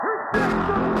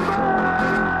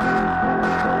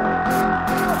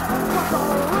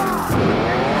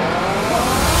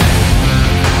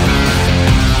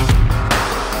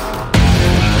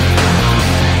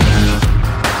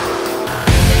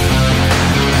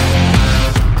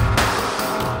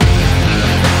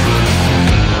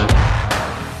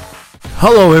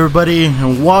Hello everybody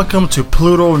and welcome to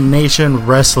Pluto Nation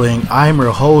Wrestling. I'm your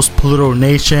host Pluto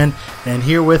Nation, and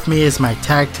here with me is my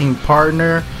tag team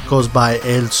partner, goes by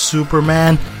El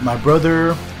Superman, my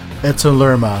brother Edson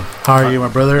Lerma. How are you, my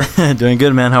brother? Doing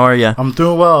good, man. How are you? I'm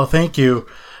doing well, thank you.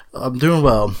 I'm doing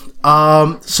well.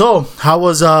 So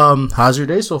how's your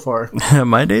day so far?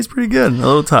 My day's pretty good. A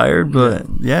little tired, but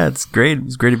yeah, it's great.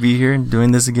 It's great to be here and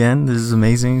doing this again. This is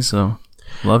amazing, so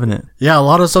loving it. Yeah, a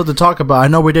lot of stuff to talk about. I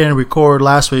know we didn't record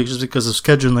last week just because of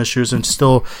scheduling issues, and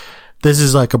still, this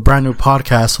is like a brand new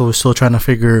podcast, so we're still trying to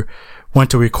figure when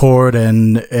to record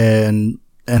and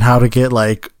how to get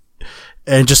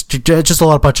and just a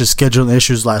lot about just scheduling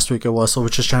issues last week it was. So we're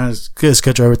just trying to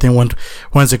schedule everything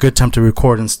when's a good time to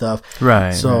record and stuff.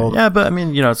 Right. So right. Yeah, but I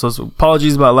mean, so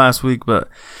apologies about last week, but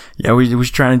yeah, we was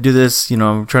trying to do this,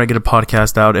 trying to get a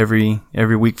podcast out every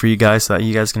week for you guys so that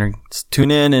you guys can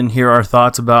tune in and hear our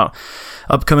thoughts about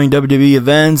upcoming WWE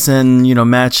events and,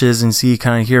 matches, and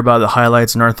hear about the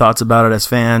highlights and our thoughts about it as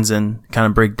fans, and kind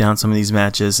of break down some of these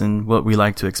matches and what we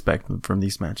like to expect from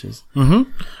these matches.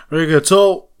 Mm-hmm. Very good.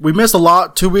 So we missed a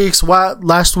lot, 2 weeks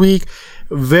last week.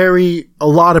 A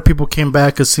lot of people came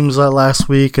back, it seems like, last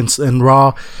week, and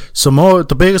Raw.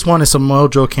 The biggest one is Samoa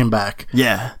Joe came back.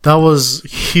 Yeah. That was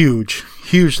huge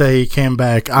that he came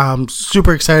back. I'm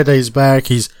super excited that he's back.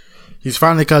 He's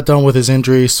finally got done with his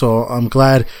injury, so I'm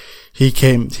glad he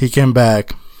came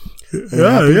back.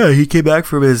 Yeah, he came back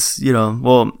from his,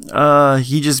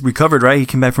 he just recovered, right? He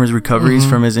came back from his recoveries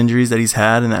from his injuries that he's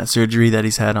had and that surgery that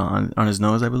he's had on his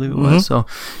nose, I believe it was. So,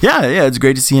 yeah, it's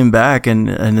great to see him back, and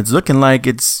it's looking like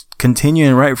it's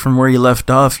continuing right from where he left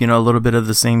off, a little bit of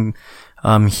the same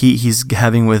he's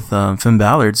having with Finn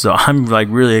Balor. So I'm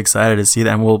really excited to see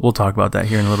that, and we'll talk about that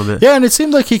here in a little bit. Yeah, and it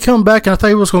seemed like he come back, and I thought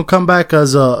he was going to come back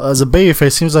as a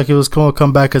babyface. Seems like he was going to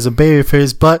come back as a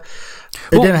babyface, but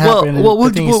it didn't happen.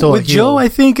 With Joe, I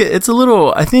think it's a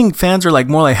little. I think fans are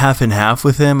more like half and half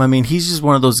with him. I mean, he's just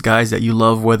one of those guys that you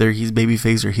love whether he's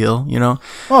babyface or heel.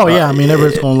 Oh yeah, I mean,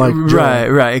 everyone's going to like Joe.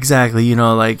 Right, exactly. He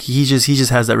just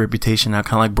has that reputation now,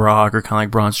 kind of like Brock or kind of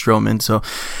like Braun Strowman. So,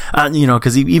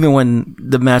 because even when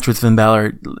the match with Finn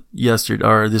Balor yesterday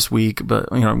or this week,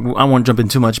 but I won't jump in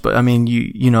too much. But I mean,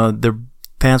 the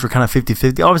fans were kind of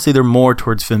 50-50. Obviously, they're more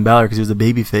towards Finn Balor because he was a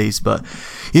babyface. But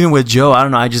even with Joe, I don't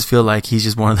know. I just feel like he's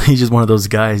just one of those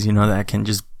guys, that can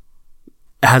just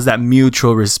has that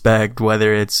mutual respect,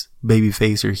 whether it's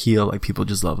babyface or heel. Like, people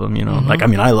just love him,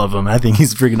 I love him. I think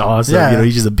he's freaking awesome. Yeah.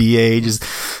 He's just a BA. Just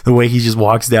the way he just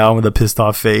walks down with a pissed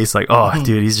off face. Like,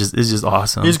 dude, it's just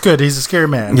awesome. He's good. He's a scary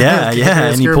man. Yeah,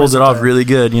 and he pulls it off really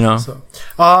good. So,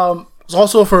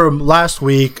 also for last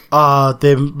week,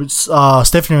 Stephanie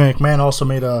McMahon also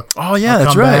made a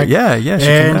that's right.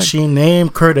 Yeah, she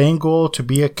named Kurt Angle to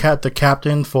be the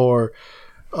captain for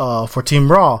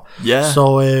Team Raw. Yeah.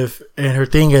 So and her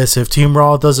thing is, if Team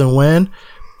Raw doesn't win,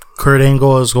 Kurt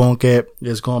Angle is going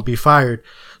to be fired.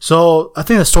 So I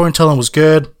think the storytelling was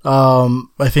good.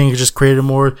 I think it just created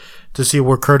more to see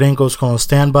where Kurt Angle is going to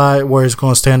stand where he's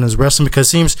going to stand in his wrestling,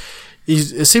 because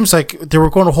it seems like they were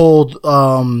going to hold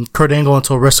Kurt Angle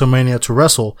until WrestleMania to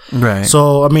wrestle. Right.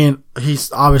 So, I mean,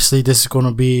 this is going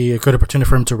to be a good opportunity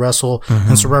for him to wrestle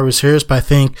in Survivor Series, but I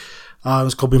think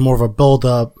it's going to be more of a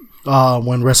build-up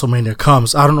when WrestleMania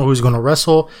comes. I don't know who's going to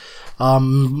wrestle.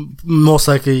 Most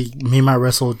likely, he might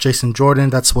wrestle Jason Jordan.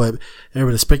 That's what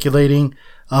everybody's speculating.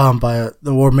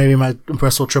 Or maybe might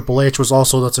wrestle Triple H. That's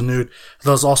also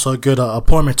a good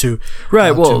appointment to.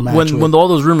 Right. When all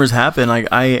those rumors happened,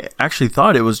 I actually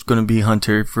thought it was going to be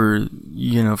Hunter when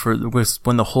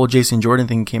the whole Jason Jordan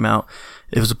thing came out.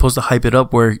 It was supposed to hype it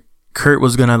up where Kurt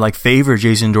was going to favor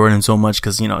Jason Jordan so much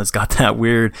because, it's got that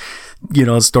weird,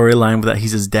 storyline that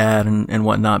he's his dad and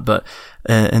whatnot. But,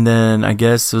 and then I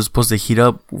guess it was supposed to heat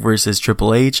up versus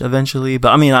Triple H eventually. But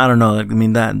I mean, I don't know.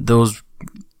 Those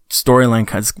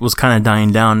storyline was kind of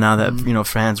dying down now that,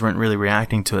 fans weren't really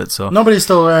reacting to it. So nobody's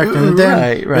still reacting. And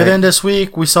then, right. And then this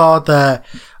week we saw that,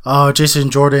 Jason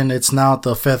Jordan, it's now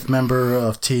the 5th member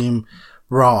of Team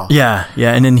Raw. Yeah.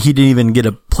 And then he didn't even get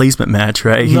a placement match,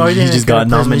 right? No, he just got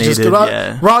nominated.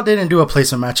 Raw didn't do a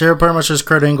placement match. It pretty much just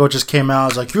Kurt Angle just came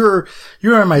out. It was like, you're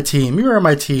on my team. You're on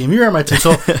my team. You're on my team.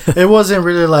 So it wasn't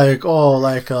really like a well,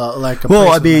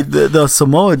 I mean, the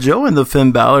Samoa Joe and the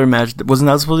Finn Balor match, wasn't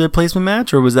that supposed to be a placement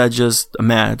match, or was that just a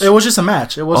match? It was just a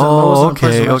match. It wasn't.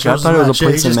 Okay. I thought it was a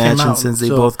placement match, and since they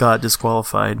both got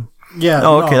disqualified. Yeah.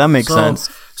 Oh, okay, that makes sense.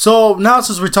 So now,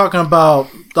 since we're talking about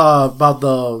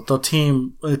the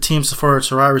teams for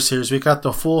Survivor Series, we got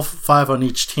the full 5 on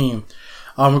each team.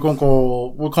 We're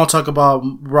gonna talk about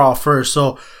Raw first.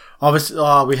 So obviously,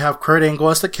 we have Kurt Angle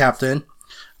as the captain.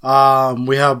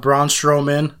 We have Braun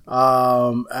Strowman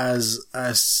as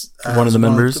one of the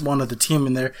members, one of the team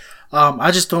in there.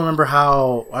 I just don't remember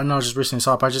how. I know I just recently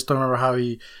saw it, but I just don't remember how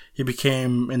he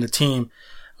became in the team.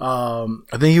 I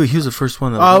think he was the first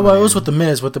one. Well, it was with the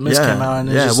Miz. With the Miz came out, and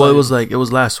it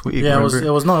was last week. Yeah, remember? it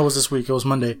was this week. It was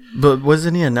Monday. But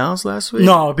wasn't he announced last week?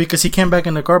 No, because he came back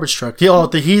in the garbage truck.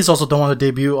 He's also the one to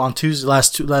debut on Tuesday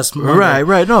last Monday.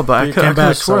 Right. No, but I could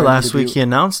have swore last week he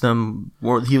announced him.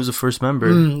 He was the first member.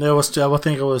 I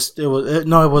think it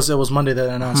was Monday that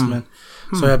announced him.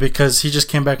 So yeah, because he just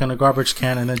came back in the garbage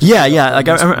can and then I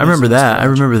remember that. I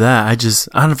remember that. I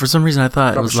don't know, for some reason I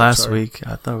thought it was last week.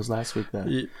 I thought it was last week that.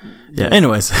 Yeah.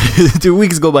 Anyways, 2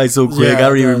 weeks go by so quick. I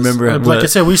don't even remember. Like I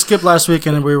said, we skipped last week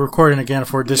and then we were recording again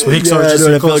for this week. So I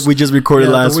feel like we just recorded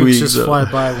last week. Just fly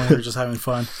by when we were just having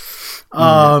fun.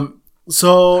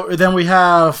 So then we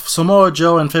have Samoa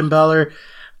Joe and Finn Balor.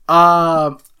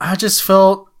 I just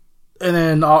felt, and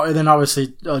then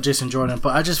obviously Jason Jordan,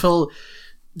 but I just felt.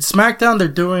 SmackDown, they're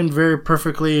doing very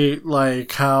perfectly,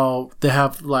 like how they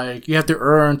have, like, you have to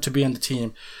earn to be in the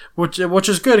team, which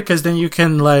is good because then you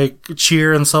can like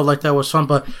cheer and stuff like that was fun.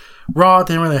 But Raw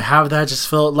didn't really have that. Just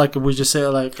felt like we just said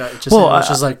like,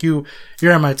 just like you're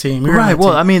in my team, right?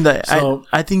 Well, I mean,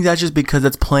 I think that's just because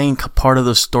it's playing part of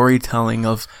the storytelling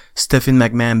of Stephanie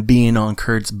McMahon being on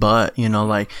Kurt's butt,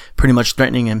 like pretty much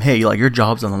threatening him, hey, like your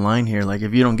job's on the line here, like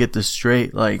if you don't get this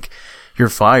straight, like. You're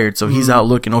fired. So he's out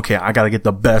looking, okay, I got to get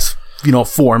the best,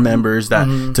 4 members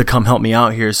to come help me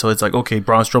out here. So it's like, okay,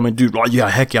 Braun Strowman, dude,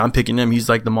 heck yeah, I'm picking him. He's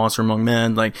like the monster among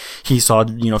men. Like he saw,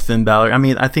 Finn Balor. I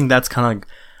mean, I think that's kind of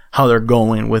how they're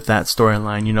going with that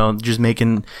storyline, just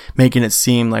making it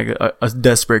seem like a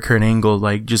desperate Kurt Angle,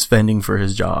 like just fending for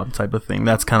his job type of thing.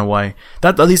 That's kind of why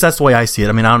at least that's the way I see it.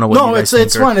 I mean, I don't know what you guys think.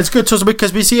 It's fun. It's good. So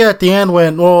because we see at the end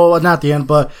not the end,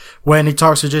 but when he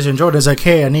talks to Jason Jordan, it's like,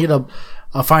 hey, I need a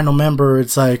final member.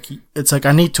 It's like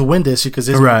I need to win this because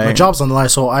my job's on the line.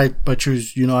 So I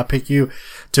choose, I pick you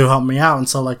to help me out and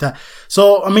stuff like that.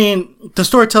 So I mean, the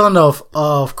storytelling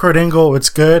of Kurt Angle, it's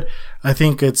good. I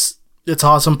think it's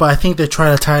awesome. But I think they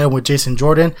try to tie it with Jason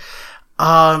Jordan.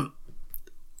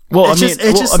 What do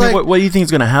you think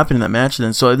is going to happen in that match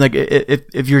then? So, like,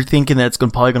 if you're thinking that it's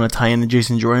probably going to tie into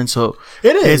Jason Jordan, so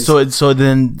it is. So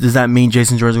then does that mean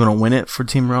Jason Jordan's going to win it for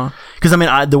Team Raw? Because I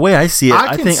mean, the way I see it,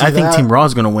 I think Team Raw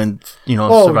is going to win.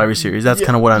 Survivor Series. That's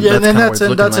kind of what I'm. Yeah, and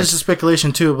that's just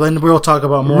speculation too. But we'll talk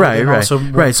about more. Right. So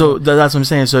that's what I'm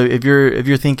saying. So if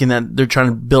you're thinking that they're trying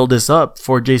to build this up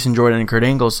for Jason Jordan and Kurt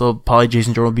Angle, so probably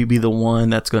Jason Jordan will be the one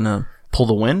that's going to pull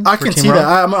the win. I can see that.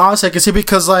 Honestly, I can see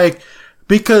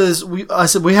because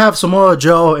we have Samoa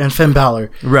Joe and Finn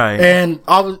Balor, right? And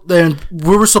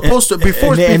we were supposed to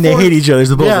before they hate each other.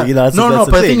 Supposedly,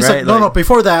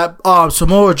 before that,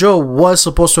 Samoa Joe was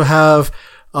supposed to have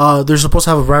they're supposed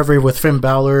to have a rivalry with Finn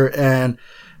Balor and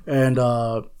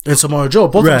Samoa Joe.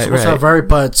 Both of them supposed to have a rivalry,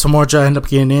 but Samoa Joe ended up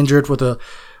getting injured with a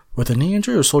knee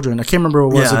injury or shoulder, and I can't remember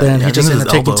what was it. Then he just ended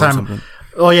up taking time.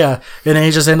 Oh yeah, and then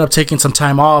he just ended up taking some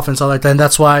time off and stuff like that, and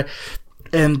that's why.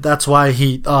 And that's why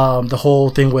he, the whole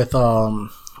thing with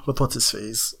what's his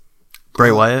face? Bray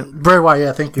Wyatt,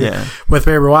 yeah, thank you. Yeah. With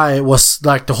Bray Wyatt was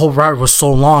like, the whole ride was so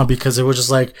long because it was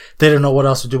just like, they didn't know what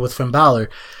else to do with Finn Balor.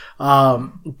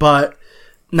 But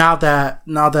now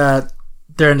that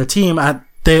they're in the team,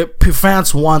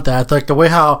 fans want that. Like the way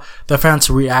how the fans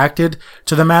reacted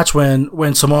to the match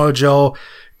when Samoa Joe,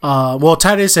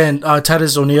 Titus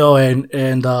O'Neil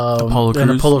and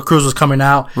Apollo Crews was coming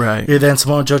out. Right. And then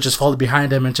Samoa Joe just followed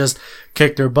behind them and just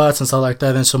kicked their butts and stuff like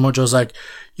that. And Samoa Joe's like,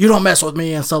 you don't mess with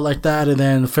me and stuff like that. And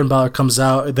then Finn Balor comes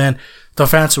out and then the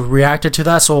fans reacted to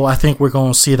that. So I think we're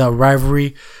going to see that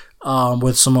rivalry,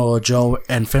 with Samoa Joe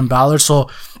and Finn Balor. So,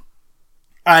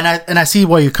 and I see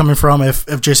where you're coming from if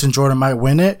Jason Jordan might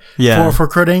win it for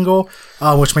Kurt Angle,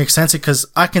 which makes sense because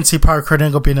I can see probably Kurt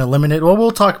Angle being eliminated. Well,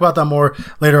 we'll talk about that more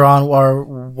later on, or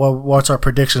what's our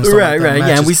predictions. Right.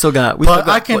 Yeah, and we still got.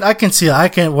 I can see.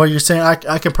 What you're saying.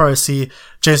 I can probably see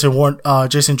Jason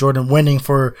Jordan winning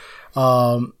for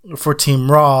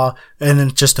Team Raw, and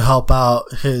then just to help out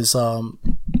his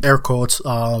air quotes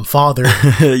father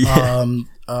in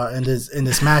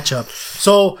this matchup.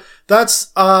 So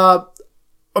that's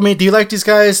I mean, do you like these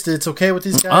guys? It's okay with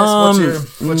these guys?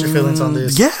 What's your feelings on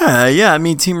this? Yeah. I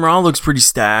mean, Team Raw looks pretty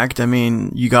stacked. I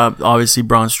mean, you got obviously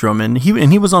Braun Strowman.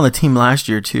 He was on the team last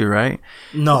year too, right?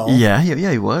 No. Yeah,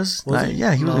 he was. He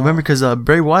was. Remember, because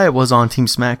Bray Wyatt was on Team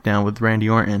SmackDown with Randy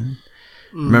Orton.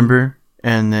 Remember?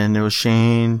 And then there was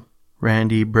Shane,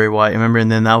 Randy, Bray Wyatt. Remember?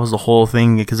 And then that was the whole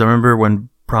thing, because I remember when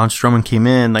Braun Strowman came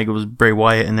in, like it was Bray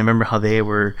Wyatt, and I remember how they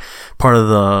were part of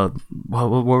the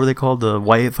what were they called, the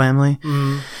Wyatt family,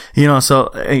 You know, so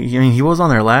I mean, he was on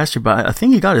there last year, but I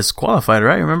think he got disqualified,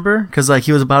 right? Remember? Because like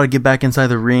he was about to get back inside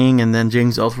the ring, and then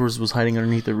James Ellsworth was hiding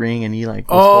underneath the ring, and he like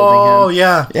was holding him.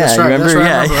 Yeah, that's right. Remember?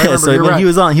 I remember. So when he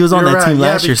was on that team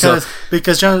last year. So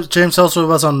because James Ellsworth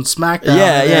was on SmackDown.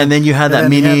 And then you had that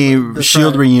mini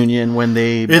Shield reunion when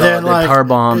they car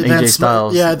bombed AJ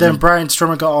Styles. Yeah, then Braun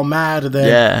Strowman got all mad, and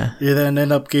then you then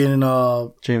end up getting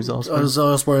James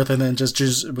Ellsworth, and then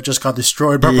just got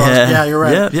destroyed. But you're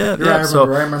right. Yeah. I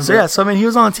remember. So I mean, he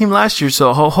was on the team last year.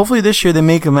 So hopefully this year they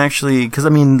make him actually, because I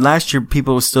mean, last year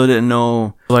people still didn't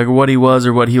know like what he was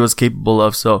or what he was capable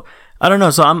of. So I don't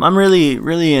know. So I'm really,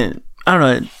 I don't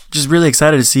know, just really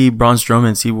excited to see Braun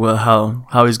Strowman, see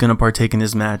how he's gonna partake in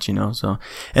this match. You know. So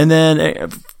and then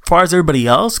as far as everybody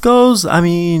else goes, I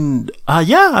mean, I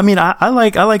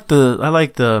like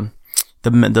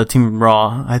the Team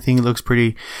Raw. I think it looks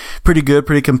pretty good,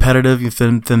 pretty competitive.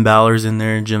 Finn Balor's in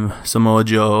there, Samoa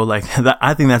Joe, like that.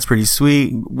 I think that's pretty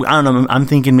sweet. I don't know. I'm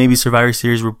thinking maybe Survivor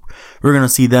Series we're gonna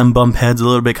see them bump heads a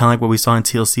little bit, kind of like what we saw in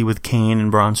TLC with Kane and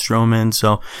Braun Strowman.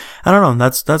 So I don't know.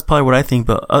 That's probably what I think.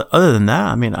 But other than that,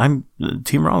 I mean,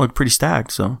 Team Raw look pretty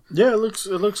stacked. So yeah, it looks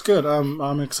good.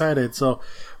 I'm excited. So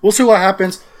we'll see what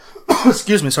happens.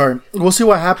 Excuse me. Sorry. We'll see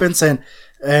what happens and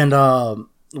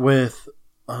with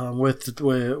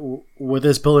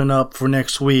this building up for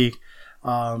next week,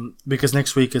 because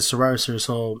next week is Survivor Series,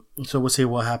 so we'll see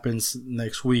what happens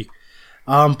next week.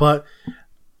 But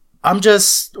I'm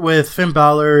just with Finn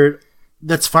Balor.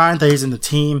 That's fine that he's in the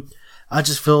team. I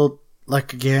just feel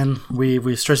like, again,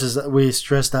 we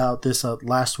stressed out this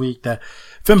last week that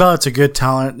Finn Balor's a good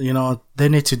talent. You know, they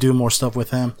need to do more stuff with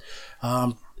him.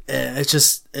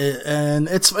 It's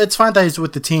fine that he's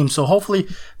with the team. So hopefully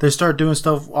they start doing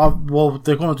stuff. Well,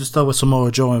 they're going to do stuff with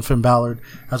Samoa Joe and Finn Balor,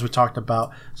 as we talked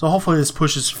about. So hopefully this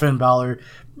pushes Finn Balor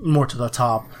more to the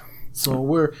top.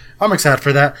 So I'm excited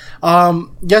for that.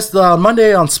 Yes, the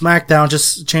Monday on SmackDown,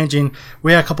 just changing.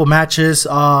 We had a couple matches.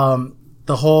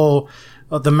 The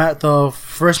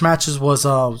first matches was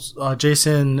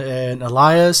Jason and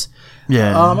Elias.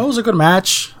 Yeah. It was a good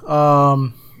match.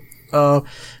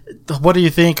 What do you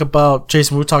think about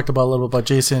Jason? We talked about a little bit about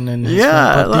Jason and his do you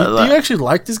actually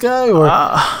like this guy? Or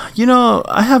you know,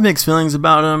 I have mixed feelings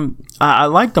about him. I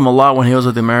liked him a lot when he was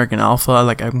with American Alpha.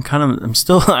 Like I'm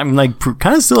still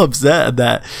upset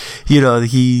that, you know,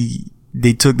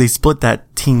 they split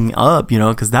that team up, you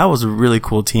know, because that was a really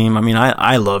cool team. I mean,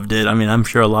 I loved it. I mean, I'm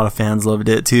sure a lot of fans loved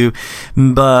it too.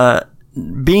 But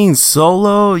being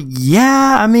solo,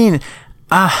 yeah, I mean,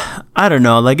 I don't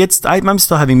know. Like I'm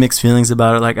still having mixed feelings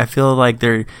about it. Like I feel like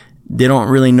they don't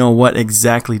really know what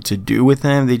exactly to do with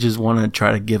him. They just want to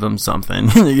try to give him something.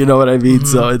 You know what I mean? Mm-hmm.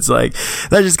 So it's like,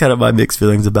 that's just kind of my mixed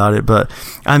feelings about it. But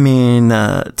I mean,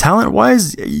 talent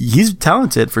wise, he's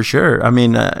talented for sure. I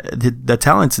mean, the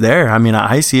talent's there. I mean,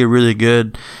 I see a really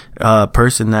good,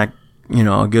 person that, you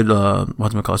know, a good,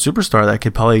 superstar that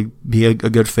could probably be a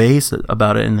good face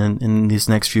about it in these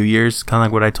next few years. Kind of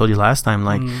like what I told you last time.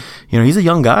 Like, you know, he's a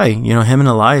young guy, you know, him and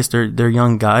Elias, they're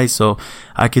young guys. So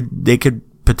they could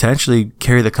potentially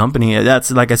carry the company.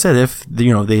 That's, like I said, if,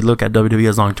 you know, they look at WWE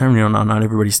as long term, you know, not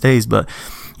everybody stays, but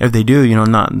if they do, you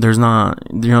know, there's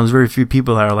very few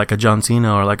people that are like a John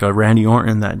Cena or like a Randy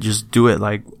Orton that just do it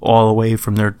like all the way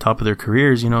from their top of their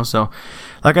careers, you know. So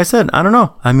like I said, I don't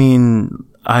know. I mean,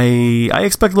 I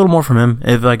expect a little more from him.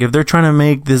 If they're trying to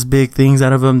make this big things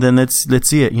out of him, then let's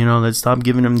see it. You know, let's stop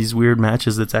giving him these weird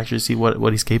matches. Let's actually see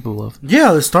what he's capable of. Yeah,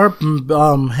 let's start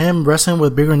him wrestling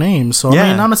with bigger names. So yeah.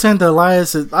 I mean, I'm not saying that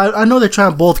Elias is, I know they're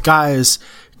trying both guys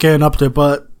getting up there,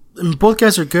 but both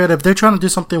guys are good. If they're trying to do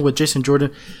something with Jason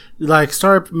Jordan, like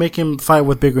start making him fight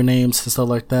with bigger names and stuff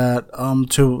like that,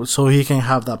 so he can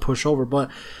have that pushover. But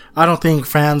I don't think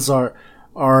fans are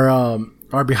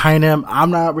behind him. I'm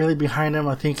not really behind him.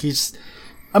 I think he's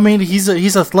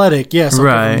athletic, yes,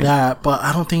 right, from that, but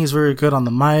I don't think he's very good on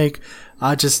the mic.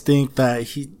 I just think that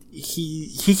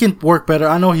he can work better.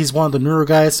 I know he's one of the newer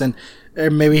guys, and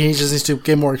maybe he just needs to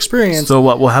get more experience. So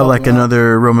what, we'll have like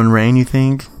another Roman Reigns, you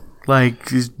think? Like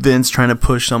Vince trying to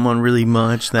push someone really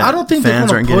much that I don't think they're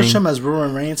going to push him as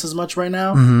Roman Reigns as much right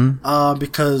now,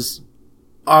 because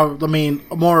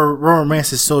more Roman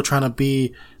Reigns is still trying to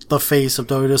be the face of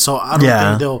WWE, so I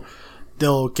don't think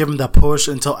they'll give him that push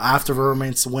until after Roman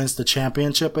Reigns wins the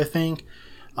championship. I think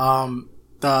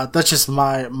that's just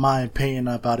my opinion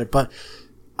about it. But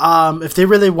if they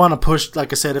really want to push,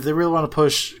 like I said, if they really want to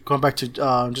push, going back to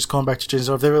James,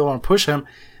 or if they really want to push him,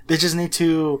 they just need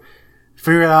to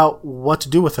figure out what to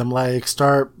do with him. Like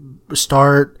start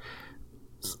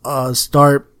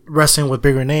wrestling with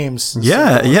bigger names.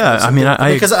 Yeah, yeah. I mean, I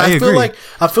agree.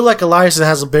 I feel like Elias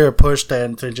has a bigger push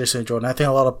than Jason Jordan. I think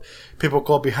a lot of people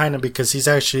go behind him because he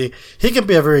can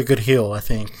be a very good heel, I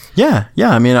think. Yeah.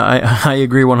 I mean, I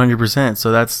agree 100%.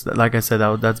 So that's, like I said,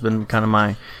 that's been kind of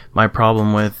my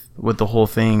problem with the whole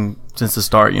thing since the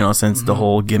start, since the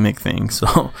whole gimmick thing.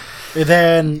 So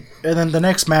and then the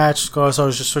next match, so I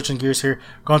was just switching gears here.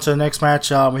 Going to the next match,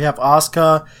 we have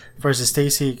Asuka versus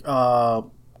Stacy.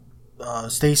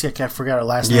 Stacy, I can't forget her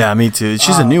last name. Yeah, me too.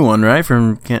 She's a new one, right,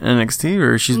 from NXT,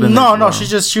 or she's been no.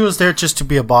 She was there just to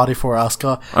be a body for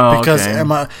Asuka because okay.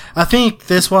 Emma. I think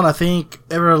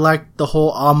everyone liked the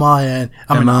whole Emma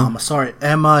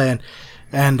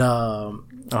and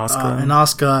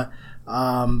Asuka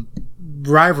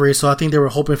rivalry. So I think they were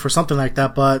hoping for something like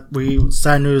that. But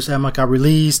sad news, Emma got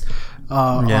released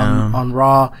on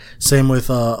Raw. Same with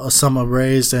Summer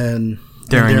Rae and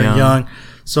Darren Young.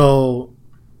 So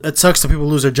it sucks that people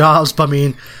lose their jobs, but I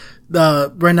mean,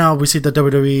 right now we see the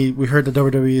WWE. We heard the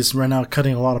WWE is right now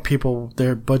cutting a lot of people.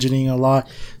 They're budgeting a lot,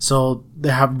 so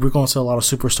we're going to see a lot of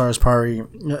superstars probably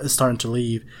starting to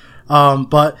leave.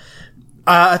 But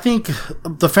I think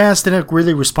the fans didn't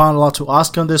really respond a lot to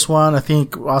Asuka on this one. I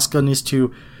think Asuka needs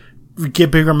to get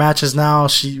bigger matches now.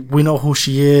 We know who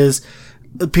she is.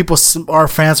 People are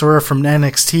fans of her from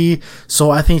NXT, so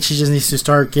I think she just needs to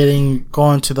start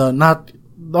going to the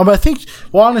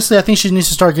honestly, I think she needs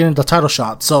to start getting the title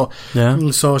shot. So,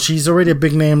 so she's already a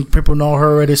big name. People know her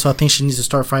already. So I think she needs to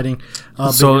start fighting.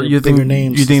 Bigger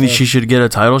names. You think that she should get a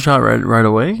title shot right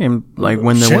away and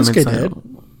win the women's title?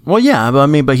 Well, yeah, but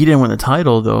he didn't win the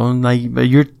title though. But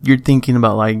you're thinking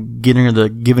about giving her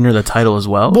the title as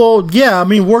well. Well, yeah, I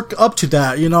mean, work up to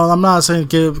that. I'm not saying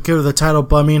give her the title,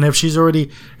 but I mean, if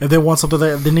they want something,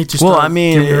 they need to start. Well, I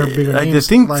mean, giving her bigger names,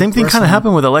 same thing kind of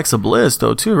happened with Alexa Bliss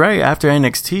though too, right? After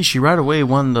NXT, she right away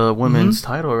won the women's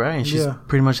title, right? And she's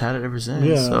pretty much had it ever since.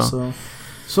 Yeah,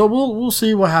 so we'll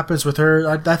see what happens with her.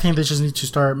 I think they just need to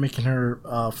start making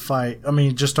her fight. I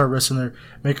mean, just start wrestling her,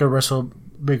 make her wrestle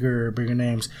bigger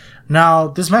names. Now,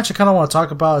 this match I kind of want to talk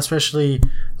about, especially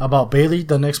about Bayley.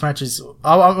 The next match is we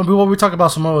talked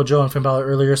about Samoa Joe and Finn Balor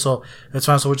earlier, so it's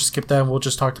fine. So we'll just skip that and we'll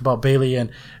just talk about Bayley and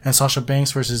Sasha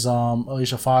Banks versus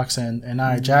Alicia Fox and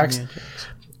Nia Jax.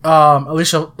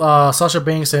 Sasha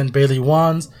Banks and Bayley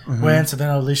wins, and then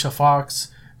Alicia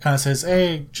Fox kind of says,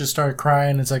 "Hey," just started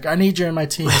crying. It's like, "I need you in my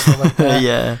team," and stuff like that.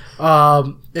 Yeah.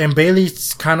 And Bayley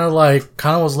kind of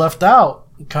was left out.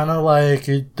 Kind of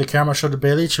the camera showed to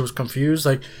Bayley, she was confused,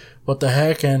 what the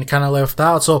heck, and kind of left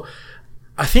out. So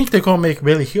I think they're gonna make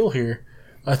Bayley heel here.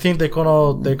 I think they're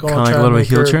gonna try a little bit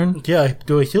heel turn. Yeah,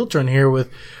 do a heel turn here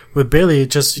with Bayley,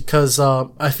 just because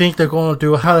I think they're gonna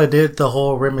do how they did the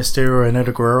whole Rey Mysterio and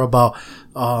Eddie Guerrero about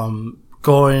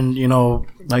going,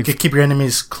 keep your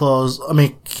enemies close. I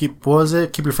mean, keep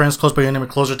your friends close but your enemy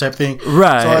closer type thing.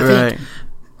 Right. So I think,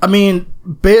 I mean,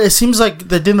 it seems like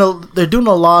they're doing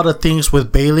a lot of things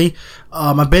with Bayley.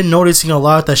 I've been noticing a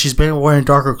lot that she's been wearing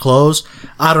darker clothes.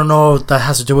 I don't know if that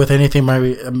has to do with anything,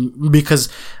 maybe because,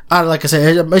 like I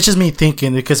said, it's just me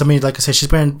thinking. Because I mean, like I said, she's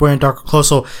been wearing darker clothes,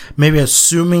 so maybe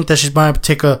assuming that she's going to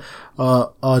take a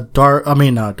heel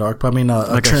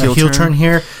turn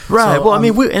here. Right. So, well, I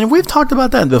mean, we've talked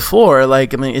about that before.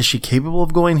 Is she capable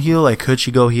of going heel? Could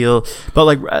she go heel?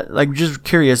 But just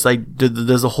curious.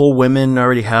 Does the whole women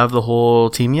already have the whole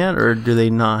team yet, or do they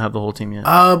not have the whole team yet?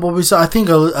 I think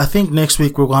next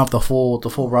week we're gonna have the full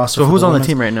roster. So who's on the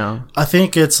team right now? I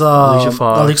think it's Alicia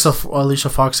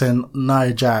Fox and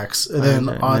Nia Jax, and then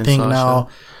I think Sasha. Now.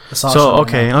 Sasha so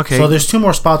okay. So there's 2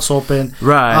 more spots open,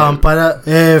 right? But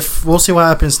if we'll see what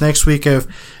happens next week. If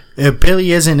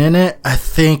Bayley isn't in it, I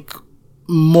think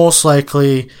most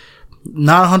likely,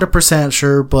 not 100%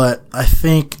 sure, but I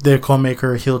think they're gonna make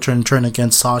her a heel turn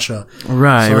against Sasha.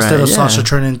 Right. So instead of Sasha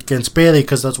turning against Bayley,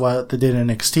 because that's what they did in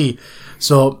NXT.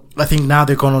 So I think now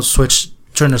they're gonna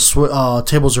turn the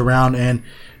tables around and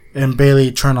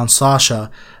Bayley turn on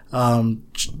Sasha.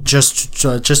 Just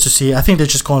to see. I think they're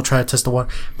just going to try to test the water.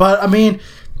 But I mean,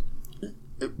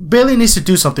 Bayley needs to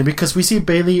do something, because we see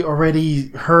Bayley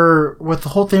already, with the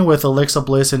whole thing with Alexa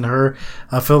Bliss and her,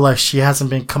 I feel like she hasn't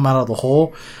been come out of the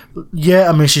hole. Yeah,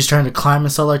 I mean, she's trying to climb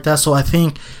and stuff like that. So I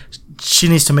think she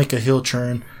needs to make a heel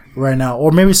turn right now,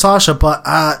 or maybe Sasha. But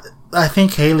I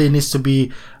think Haley needs to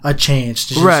be a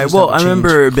change. Right. Well, I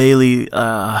remember Bayley.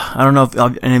 I don't know if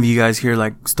any of you guys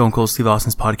hear Stone Cold Steve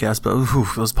Austin's podcast, but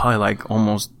it was probably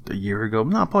almost a year ago.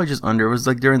 Not probably just under. It was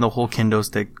during the whole kendo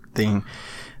stick thing.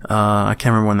 I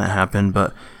can't remember when that happened,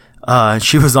 but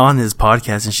she was on his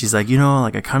podcast and she's like,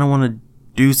 I kind of want to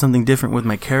do something different with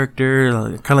my character,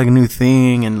 like, kind of like a new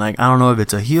thing, and like I don't know if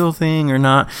it's a heel thing or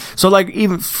not. So like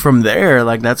even from there,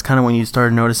 like that's kind of when you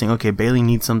started noticing, okay, Bayley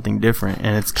needs something different,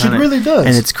 and it's kind of really does,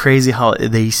 and it's crazy how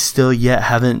they still yet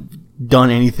haven't done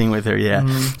anything with her yet.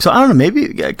 So I don't know, maybe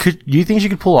do you think she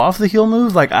could pull off the heel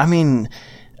move? Like I mean.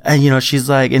 And, you know, she's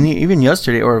like, and even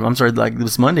yesterday, or I'm sorry, like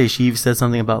this Monday, she said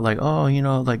something about like, oh, you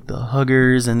know, like the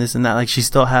huggers and this and that. Like she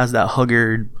still has that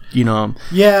hugger, you know,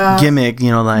 gimmick, you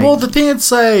know, like. Well, the thing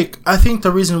is, like, I think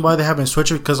the reason why they haven't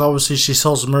switched it because obviously she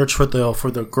sells merch for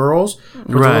the girls,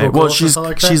 right? Well, she's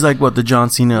like what the John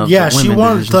Cena. Of yeah, the she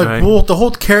wanted like right? Well, the whole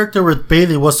character with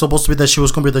Bayley was supposed to be that she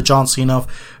was going to be the John Cena,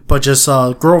 but just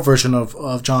a girl version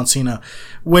of John Cena,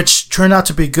 which turned out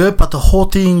to be good. But the whole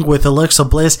thing with Alexa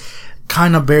Bliss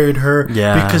kind of buried her,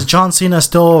 because John Cena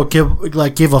still gave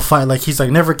a fight, like he's like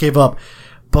never gave up,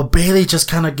 but Bayley just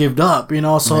kind of gave up, you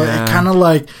know. So it kind of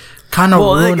ruined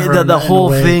her. The whole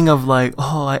thing of like,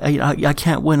 oh, I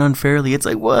can't win unfairly. It's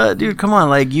like, what, dude? Come on,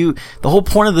 like the whole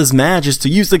point of this match is to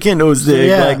use the kendo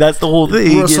stick. Like that's the whole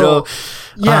thing, you know.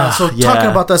 Yeah. Talking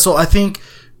about that, so I think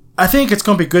it's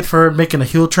gonna be good for her making a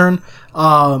heel turn.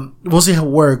 We'll see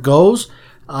where it goes.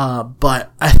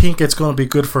 But I think it's going to be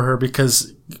good for her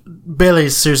because Bayley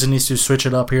seriously needs to switch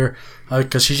it up here.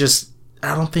 Because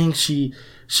I don't think she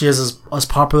is as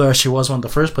popular as she was in the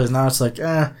first place. Now it's like,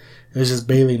 it's just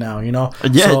Bayley now, you know?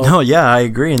 I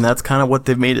agree. And that's kind of what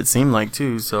they've made it seem like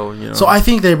too. So, you know. So I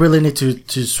think they really need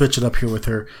to switch it up here with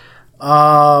her.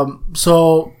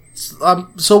 So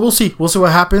we'll see. We'll see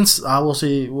what happens.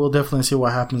 We'll definitely see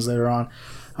what happens later on.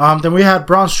 Then we had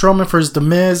Braun Strowman versus The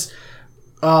Miz.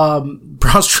 Braun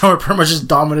Strowman pretty much just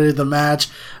dominated the match.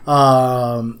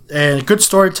 And good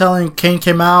storytelling. Kane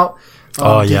came out.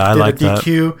 I like that.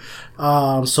 DQ.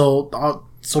 So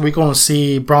we're going to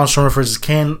see Braun Strowman versus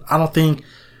Kane. I don't think.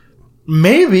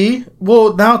 Maybe.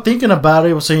 Well, now thinking about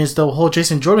it, we're saying it's the whole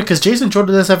Jason Jordan, because Jason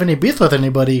Jordan doesn't have any beef with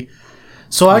anybody.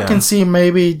 So I can see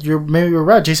maybe you're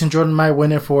right. Jason Jordan might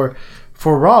win it for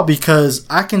Raw, because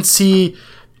I can see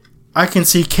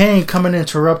Kane coming and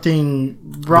interrupting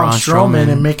Braun Strowman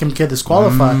and make him get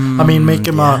disqualified. Make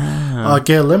him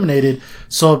get eliminated.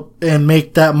 So, and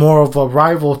make that more of a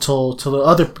rival till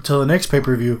the next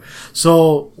pay-per-view.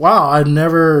 So, wow,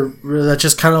 that's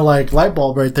just kind of like light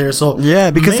bulb right there. So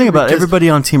yeah, because think about it, everybody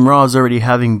on Team Raw is already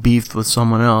having beef with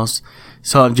someone else.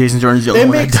 So Jason Jordan's the only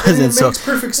one that doesn't. It makes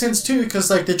perfect sense too,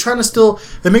 because like they're trying to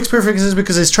it makes perfect sense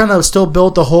because it's trying to still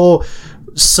build the whole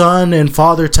son and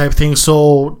father type thing.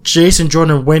 So Jason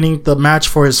Jordan winning the match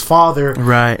for his father,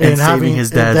 right, and saving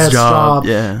his dad's job.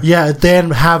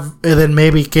 then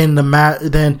maybe getting the match,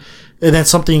 and then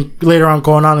something later on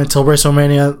going on until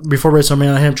WrestleMania, before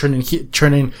WrestleMania, him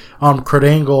turning Kurt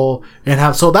Angle and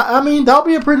that'll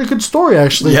be a pretty good story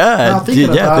actually. So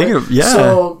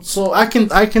I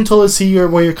can totally see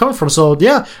where you're coming from. So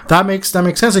yeah, that makes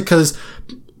sense, because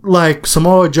like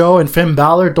Samoa Joe and Finn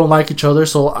Balor don't like each other,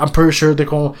 so I'm pretty sure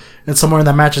somewhere in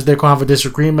that matches they're gonna have a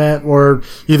disagreement, or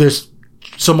either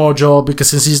Samoa Joe,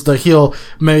 because since he's the heel,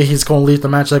 maybe he's gonna leave the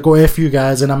match like, "Oh, F you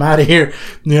guys, and I'm out of here,"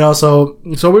 you know. So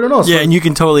we don't know. Yeah, and you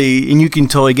can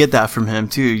totally get that from him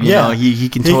too. You know, he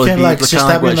can totally be just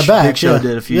stab in the back. Big Show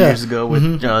did a few years ago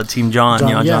with Team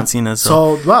John Cena.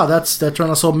 So wow, that's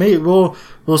right. So maybe we'll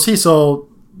see. So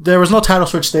there was no title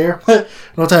switch there.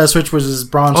 No title switch was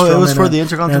Braun Strowman. Oh, it was for the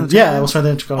Intercontinental. Yeah, it was for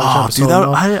the Intercontinental. Oh, dude,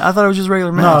 I thought it was just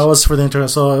regular match. No, it was for the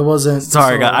Intercontinental. So it wasn't.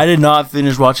 Sorry, guys, I did not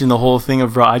finish watching the whole thing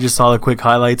of Raw. I just saw the quick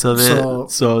highlights of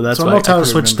it. So that's why no title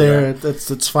switch there.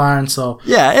 It's fine. So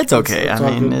yeah, it's okay.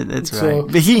 It's right.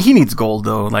 But he needs gold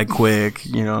though, like quick.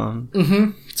 You know.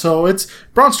 Mm-hmm. So it's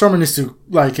Braun Strowman needs to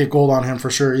like get gold on him for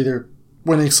sure. Either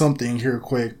winning something here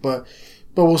quick, but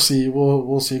we'll see.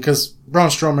 We'll see, because Braun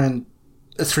Strowman.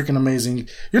 It's freaking amazing.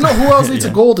 You know who else needs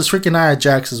a gold? Is freaking Nia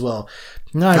Jax as well.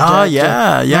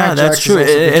 That's true.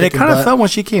 It kind of felt when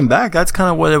she came back. That's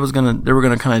kind of what they were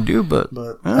gonna kind of do. But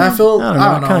I don't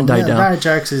know. Kind of died down. Nia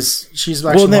Jax she's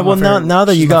actually now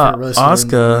that you got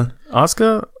Asuka,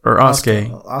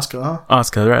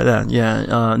 right? That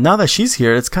now that she's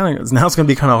here, it's gonna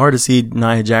be kind of hard to see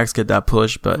Nia Jax get that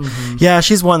push. But yeah,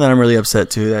 she's one that I'm really upset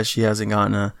too, that she hasn't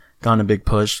gotten a big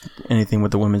push, anything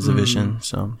with the women's division.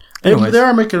 So anyways. They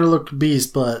are making her look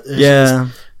beast, but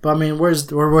but I mean, where's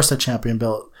the champion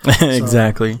belt?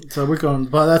 Exactly. So we're going,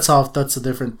 but that's a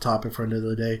different topic for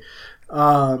another day.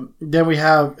 Then we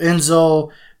have Enzo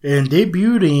and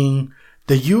debuting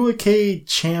the UK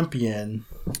champion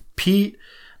Pete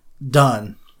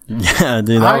Dunne. Yeah,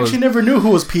 dude. I actually never knew who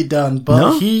was Pete Dunne,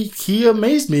 but he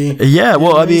amazed me. Yeah,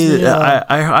 well, I mean,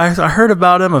 I heard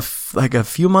about him like a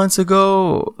few months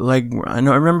ago. Like, I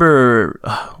remember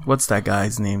what's that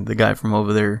guy's name? The guy from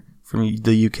over there from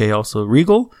the UK, also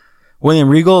William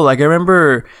Regal. Like, I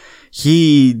remember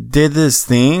he did this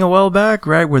thing a while back,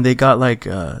 right? When they got like,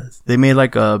 they made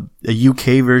like a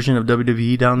UK version of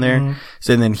WWE down there. Mm-hmm.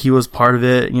 So and then he was part of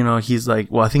it. You know, he's like,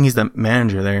 well, I think he's the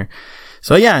manager there.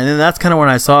 So yeah, and then that's kind of when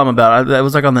I saw him about. That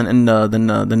was like on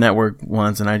the network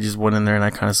once, and I just went in there and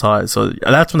I kind of saw it. So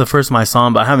that's when the first time I saw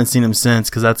him, but I haven't seen him since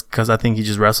because I think he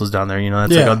just wrestles down there. You know,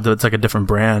 it's like a different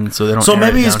brand, so they don't. So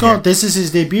maybe he's going. This is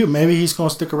his debut. Maybe he's going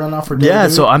to stick around now for WWE. Yeah,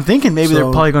 so I'm thinking maybe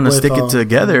they're probably going to stick it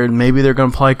together, and maybe they're going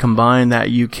to probably combine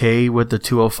that UK with the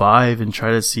 205 and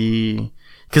try to see.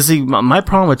 Because my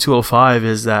problem with 205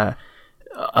 is that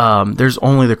there's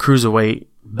only the cruiserweight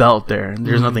belt there.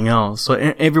 There's nothing else. So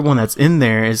everyone that's in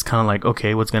there is kind of like,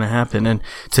 okay, what's going to happen? And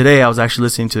today I was actually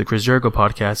listening to the Chris Jericho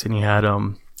podcast, and he had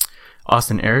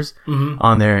Austin Aries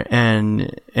on there,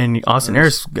 and Austin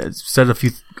Aries said a few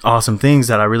awesome things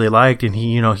that I really liked. And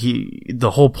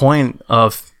the whole point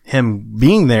of him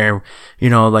being there, you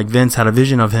know, like Vince had a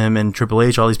vision of him, and Triple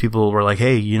H, all these people were like,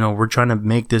 hey, you know, we're trying to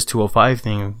make this 205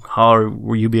 thing. How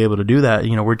will you be able to do that?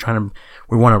 You know, we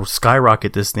want to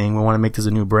skyrocket this thing. We want to make this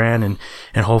a new brand,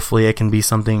 and hopefully it can be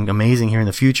something amazing here in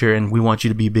the future. And we want you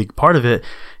to be a big part of it.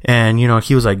 And, you know,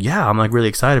 he was like, yeah, I'm like really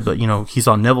excited. But, you know, he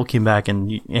saw Neville came back, and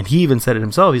he even said it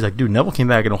himself. He's like, dude, Neville came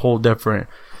back in a whole different,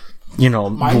 you know,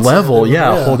 mindset level.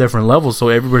 A whole different level. So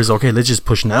everybody's okay, let's just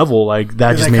push Neville. Like,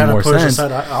 that just made more sense.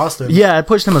 Yeah, I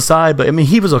pushed him aside, but I mean,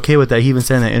 he was okay with that. He even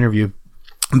said in that interview.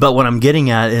 But what I'm getting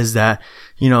at is that,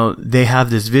 you know, they have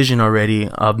this vision already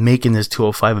of making this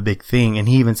 205 a big thing. And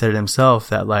he even said it himself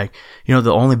that, like, you know,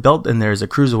 the only belt in there is a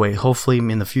cruiserweight. Hopefully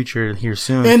in the future here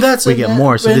soon, we get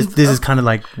more. So this is kind of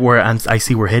like where I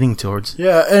see we're heading towards.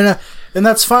 Yeah. And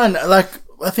that's fine. Like,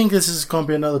 I think this is going to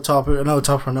be another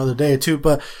topic for another day too.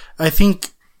 But I think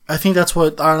that's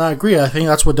what, and I agree. I think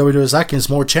that's what WWE is lacking, is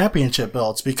more championship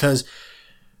belts, because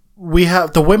we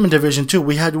have the women division too.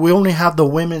 We only have the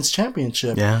women's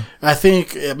championship. Yeah. I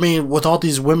mean, with all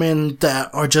these women that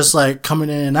are just like coming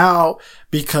in and out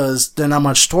because there's not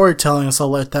much storytelling and stuff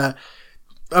like that.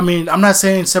 I mean, I'm not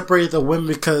saying separate the women,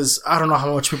 because I don't know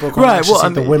how much people are going to actually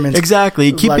see the women.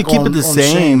 Exactly. Keep it the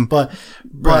same. Shane, but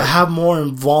have more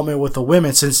involvement with the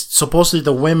women, since supposedly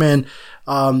the women,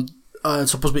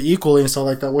 supposed to be equally and stuff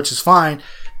like that, which is fine.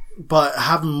 But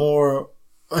having more,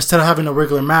 instead of having a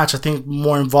regular match, I think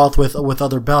more involved with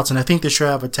other belts. And I think they should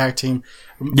have a tag team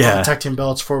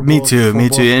belts for me too.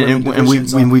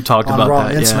 And we've talked about Raw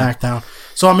that. And SmackDown.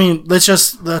 So I mean, that's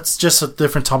just a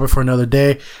different topic for another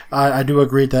day. I do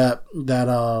agree that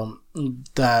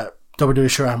WWE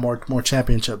should have more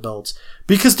championship belts,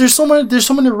 because there's so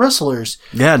many wrestlers.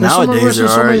 Yeah, nowadays there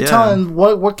are. Talent.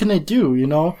 What can they do? You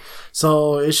know,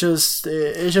 so it's just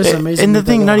amazing. And the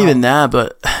thing, not even that,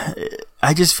 but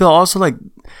I just feel also like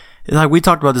we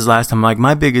talked about this last time. Like,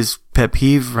 my biggest pet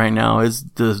peeve right now is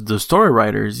the story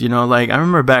writers. You know, like, I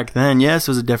remember back then, yes,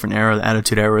 it was a different era, the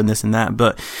Attitude Era and this and that.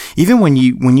 But even when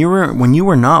you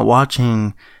were not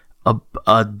watching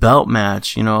a belt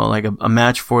match, you know, like a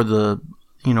match for the,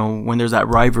 you know, when there's that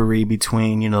rivalry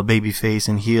between, you know, babyface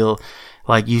and heel,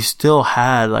 like, you still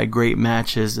had like great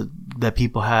matches that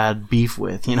people had beef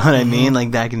with, you know what I mean?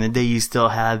 Like, back in the day, you still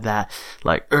had that,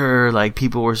 like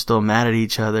people were still mad at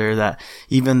each other, that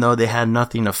even though they had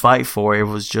nothing to fight for, it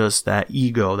was just that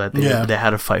ego that they had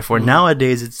to fight for.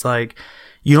 Nowadays, it's like,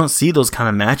 you don't see those kind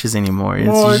of matches anymore.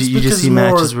 You just see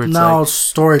matches where it's now like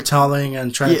storytelling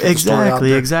and trying to get the story out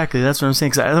there. Exactly. That's what I'm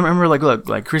saying. Cause I remember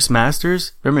like Chris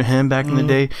Masters. Remember him back in the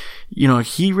day? You know,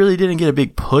 he really didn't get a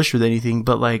big push with anything,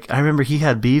 but like, I remember he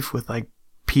had beef with like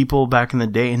people back in the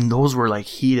day, and those were like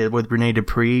heated with Rene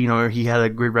Dupree. You know, he had a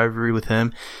great rivalry with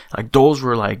him. Like, those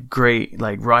were like great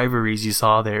like rivalries you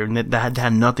saw there, and that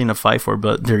had nothing to fight for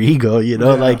but their ego. You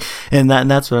know, like, and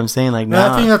that's what I'm saying. Like,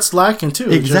 now I think that's lacking too.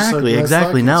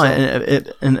 Exactly. Now,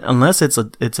 and unless it's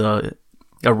a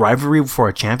rivalry for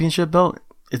a championship belt,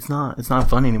 it's not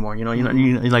fun anymore. You know,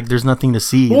 like, there's nothing to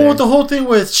see. Well, with the whole thing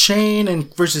with Shane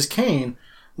and versus Kane.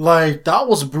 Like, that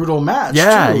was a brutal match.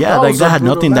 Yeah, too. Like, that had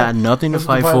nothing to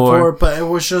fight for. But it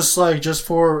was just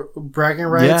for bragging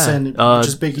rights and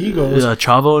just big egos.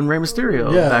 Chavo and Rey Mysterio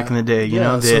back in the day. You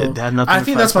know, they had nothing. I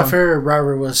think that's my favorite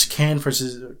rivalry was Kane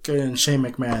versus Shane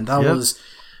McMahon.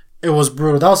 It was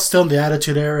brutal. That was still in the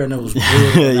Attitude Era, and it was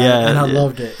brutal. And I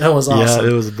loved it. That was awesome.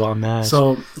 Yeah, it was a bomb match.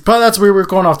 So, but that's where we're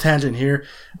going off tangent here.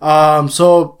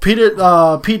 So Pete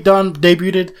Dunne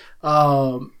debuted.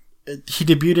 he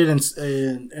debuted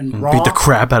in Raw. Beat the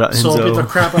crap out of Enzo. So beat the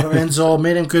crap out of Enzo,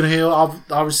 made him good heel.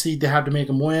 Obviously, they had to make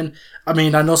him win. I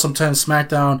mean, I know sometimes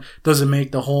SmackDown doesn't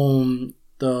make the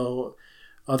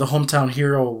hometown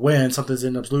hero win. Sometimes they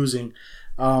end up losing.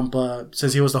 But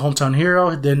since he was the hometown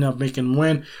hero, they ended up making him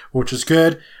win, which is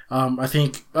good. I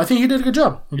think he did a good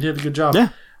job. He did a good job. Yeah.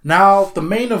 Now, the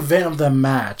main event of the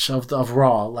match of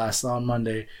Raw on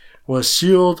Monday was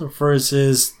Shield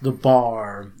versus The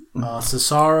Bar.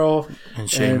 Cesaro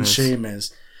and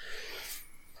Sheamus.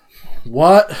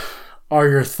 What are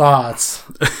your thoughts?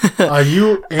 Are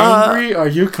you angry? Are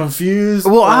you confused?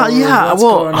 Well,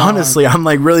 honestly, I'm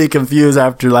like really confused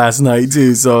after last night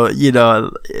too. So,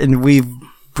 and we've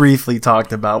briefly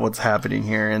talked about what's happening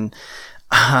here, and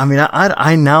I mean,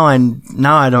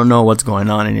 I don't know what's going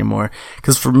on anymore.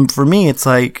 Because for me, it's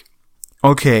like,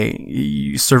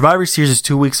 okay, Survivor Series is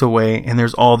 2 weeks away, and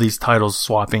there's all these titles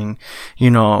swapping.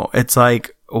 It's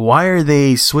like, why are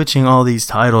they switching all these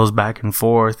titles back and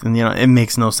forth? And, it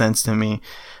makes no sense to me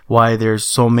why there's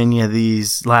so many of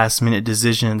these last minute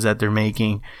decisions that they're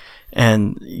making.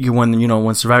 And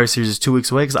when Survivor Series is 2 weeks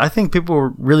away, because I think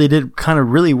people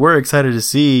really were excited to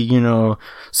see,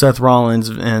 Seth Rollins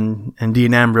and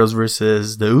Dean Ambrose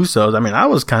versus the Usos. I mean, I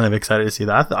was kind of excited to see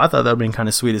that. I thought that would have been kind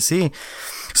of sweet to see.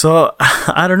 So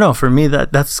I don't know. For me,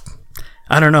 that's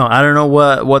I don't know. I don't know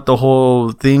what the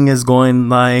whole thing is going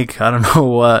like. I don't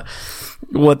know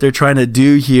what they're trying to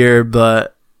do here,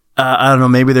 but I don't know.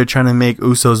 Maybe they're trying to make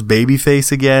Usos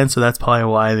babyface again, so that's probably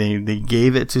why they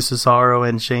gave it to Cesaro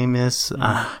and Sheamus.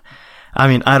 I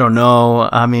mean, I don't know.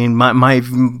 I mean, my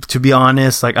to be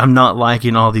honest, like, I'm not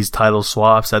liking all these title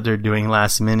swaps that they're doing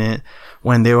last minute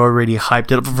when they were already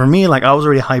hyped up. For me, like, I was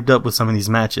already hyped up with some of these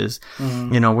matches.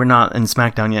 Mm-hmm. We're not in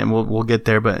SmackDown yet, and we'll get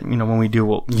there, but when we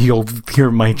do, you'll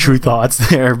hear my true thoughts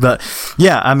there. But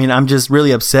yeah, I mean, I'm just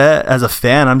really upset as a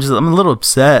fan. I'm a little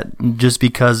upset just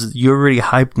because you already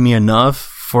hyped me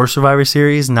enough for Survivor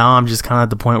Series. Now I'm just kind of at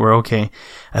the point where, okay,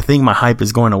 I think my hype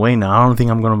is going away now. I don't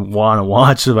think I'm going to want to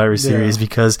watch Survivor Series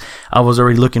because I was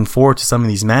already looking forward to some of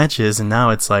these matches, and now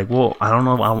it's like, well, I don't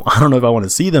know if I want to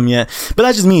see them yet. But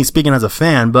that's just me speaking as a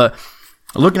fan. But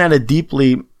looking at it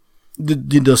deeply,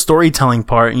 the storytelling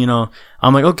part,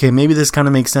 I'm like, okay, maybe this kind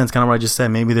of makes sense. Kind of what I just said.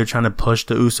 Maybe they're trying to push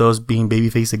the Usos being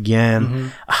babyface again.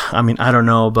 Mm-hmm. I mean, I don't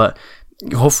know, but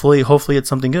hopefully it's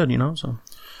something good, so.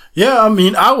 Yeah, I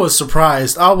mean, I was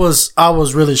surprised. I was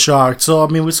really shocked. So, I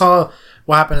mean, we saw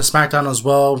what happened at SmackDown as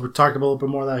well. We talked about a little bit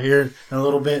more of that here in a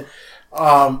little bit.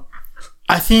 I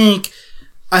think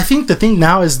the thing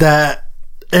now is that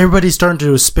everybody's starting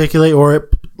to speculate, or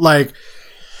like,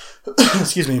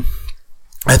 excuse me.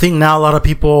 I think now a lot of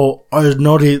people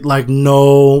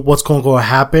know what's going to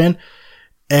happen,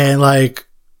 and like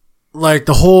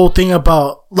the whole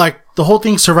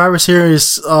thing Survivor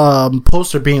Series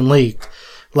poster being leaked.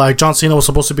 Like, John Cena was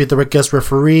supposed to be the guest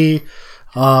referee.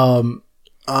 And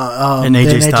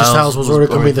AJ Styles was already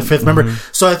going to be the fifth member.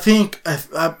 So I think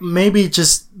maybe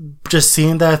just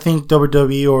seeing that, I think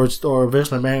WWE or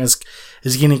Vince McMahon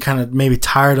is getting kind of maybe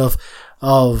tired of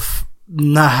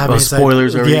not having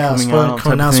spoilers already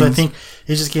coming out. So I think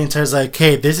he's just getting tired. It's like,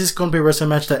 hey, this is going to be a wrestling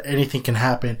match that anything can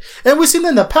happen, and we've seen that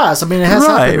in the past. I mean, it has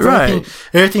happened. Right.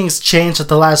 Everything's changed at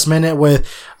the last minute with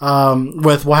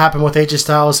what happened with AJ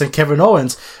Styles and Kevin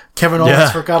Owens. Kevin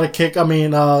Owens forgot to kick. I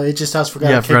mean, AJ Styles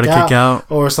forgot to kick out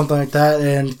or something like that,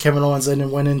 and Kevin Owens ended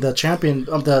up winning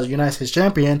the United States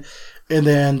champion. And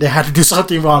then they had to do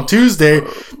something on Tuesday in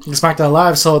SmackDown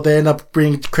Live, so they end up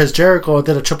bringing Chris Jericho and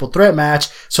did a triple threat match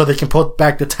so they can put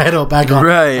back the title back on.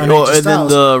 Right. On and then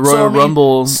the Royal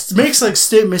Rumble makes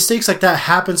mistakes like that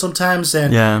happen sometimes,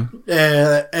 and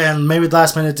and maybe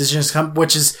last minute decisions come,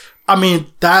 which is, I mean,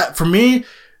 that for me,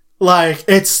 like,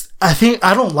 I think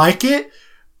I don't like it,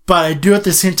 but I do at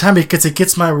the same time because it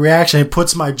gets my reaction. It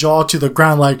puts my jaw to the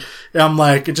ground. Like, I'm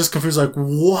like, it just confused. Like,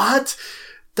 what?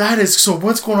 That is, so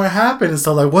what's going to happen? And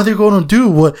so, like, what are they going to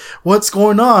do? What's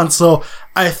going on? So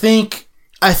I think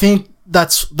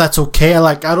that's okay.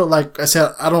 I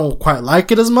don't quite like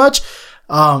it as much.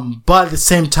 But at the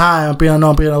same time, I'm being a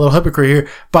little hypocrite here,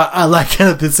 but I like it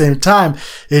at the same time.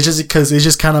 It's just because it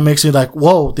just kind of makes me like,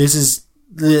 whoa, this is,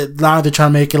 now they're trying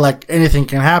to make it like anything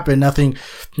can happen.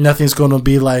 Nothing's going to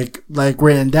be like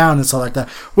written down and stuff like that,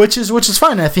 which is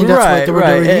fine. I think that's what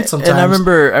they need sometimes. And I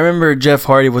remember Jeff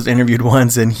Hardy was interviewed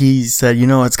once, and he said,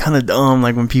 it's kind of dumb,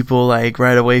 like, when people like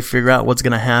right away figure out what's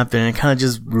going to happen, it kind of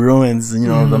just ruins, the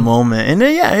moment. And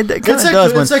it kind of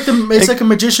does. It's like a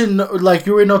magician, like,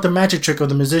 you already know the magic trick of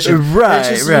the musician,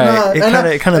 right?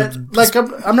 It kind of like,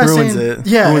 I'm not ruins saying it.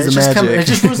 Yeah, it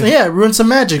just ruins the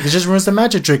magic. It just ruins the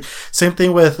magic trick. Same thing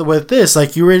thing with this.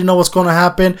 Like, you already know what's going to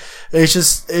happen. It's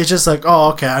just like, oh,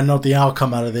 okay, I know the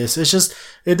outcome out of this.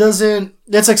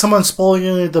 It's like someone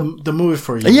spoiling the movie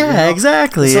for you. Yeah, you know?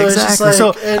 exactly. So exactly. It's just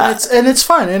like, and it's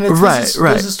fine. And right.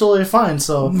 This is totally fine.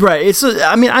 So. Right.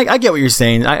 I mean, I get what you're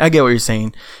saying. I get what you're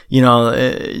saying. You know,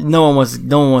 no one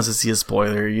wants to see a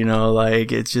spoiler, you know,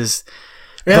 like, it's just.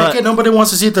 Yeah, but, again, nobody wants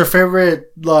to see their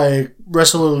favorite, like,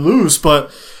 wrestler lose,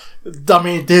 but, I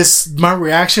mean, my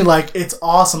reaction, like, it's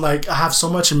awesome. Like, I have so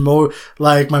much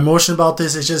my emotion about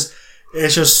this. It's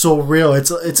just so real.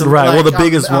 It's right. Like, well, the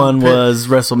biggest one was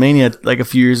WrestleMania, like a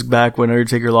few years back when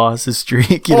Undertaker lost his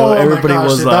streak. You know, everybody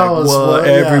was like, "What?"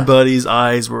 Everybody's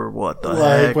eyes were, "What the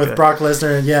heck?" With Brock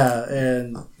Lesnar,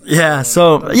 and yeah.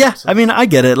 So yeah, I mean, I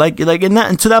get it. Like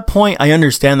and to that point, I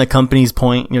understand the company's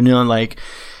point. You know, like.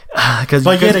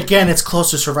 But yet again, it's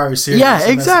close to Survivor Series. Yeah,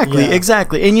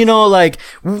 exactly. And you know, like,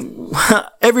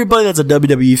 everybody that's a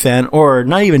WWE fan, or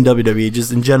not even WWE,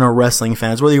 just in general wrestling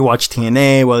fans, whether you watch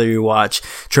TNA, whether you watch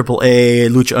AAA,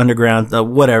 Lucha Underground,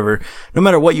 whatever, no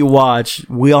matter what you watch,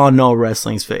 we all know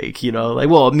wrestling's fake, you know, like,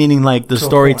 well, meaning like the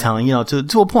storytelling, you know,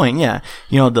 to a point, yeah.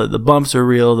 You know, the bumps are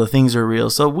real, the things are real.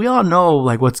 So we all know,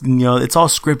 like, what's, you know, it's all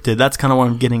scripted. That's kind of what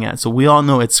I'm getting at. So we all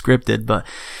know it's scripted, but,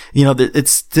 you know,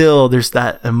 it's still, there's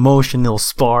that emotional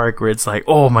spark where it's like,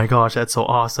 oh my gosh, that's so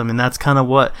awesome. And that's kind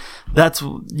of that's,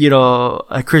 you know,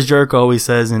 Chris Jericho always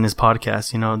says in his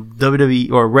podcast, you know,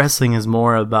 WWE or wrestling is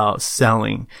more about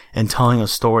selling and telling a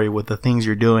story with the things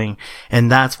you're doing.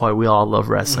 And that's why we all love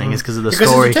wrestling, is because of the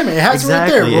story. It's entertainment. It has it right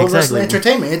there. Wrestling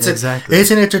entertainment.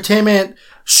 It's an entertainment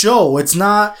show. It's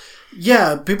not,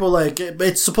 people like,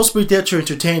 it's supposed to be there to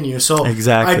entertain you. So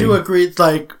I do agree,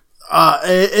 like,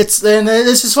 this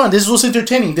is fun. This was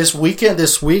entertaining. This week,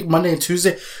 Monday and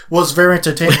Tuesday, was very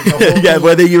entertaining. Yeah,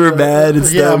 whether you were mad and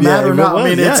stuff. Mad or not. I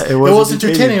mean, it was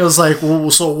entertaining. It was like,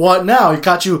 well, so what now? It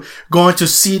got you going to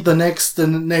see the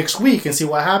next week and see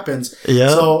what happens. Yeah.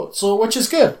 So which is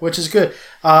good.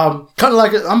 Kind of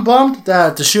like, I'm bummed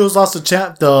that the Shields lost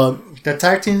the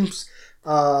tag teams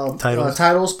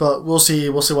titles, but we'll see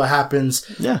what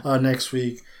happens. Next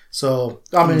week. So,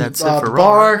 I mean, that's the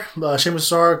Bar, Sheamus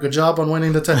Star, good job on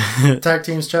winning the tag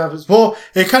teams champions. Well,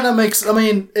 it kind of makes, I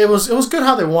mean, it was good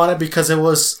how they won it, because it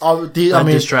was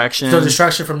distraction. The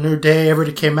distraction from New Day.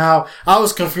 Everybody came out. I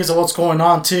was confused on what's going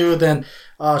on too. Then,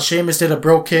 Sheamus did a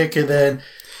bro kick, and then,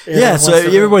 so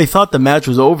everybody thought the match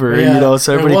was over, you know,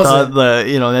 so everybody thought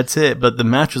that's it, but the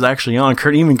match was actually on.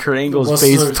 Kurt Angle's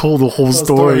face told the whole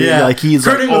story. Like, he's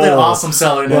Kurt Angle did awesome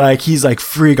selling it. Like, he's like,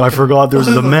 freak, I forgot there was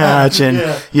the match.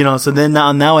 And, you know, so then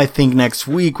now I think next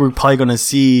week we're probably going to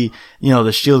see, you know,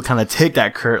 the Shield kind of take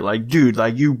that Kurt, like, dude,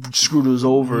 like, you screwed us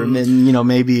over. And then, you know,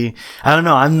 maybe, I don't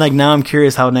know. I'm like, now I'm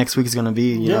curious how next week is going to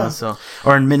be, you know, so,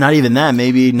 or not even that,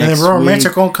 maybe next week. And Roman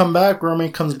going to come back.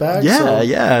 Roman comes back.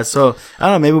 Yeah. So, I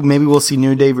don't know, maybe we'll see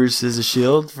New Day versus the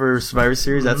Shield for Survivor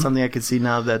Series. That's something I could see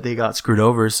now that they got screwed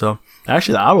over. So,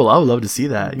 actually, I would love to see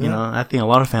that. You know, I think a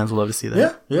lot of fans would love to see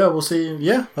that. Yeah, we'll see.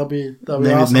 Yeah, that'll be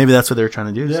awesome. Maybe that's what they're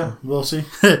trying to do. Yeah, so. We'll see.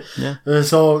 Yeah.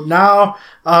 So now,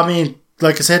 I mean,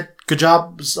 like I said, good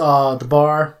job, the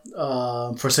Bar,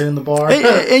 for setting the bar.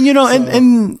 And you know,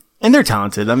 and they're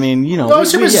talented. I mean, you know, we like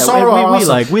Cesaro.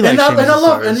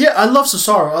 I love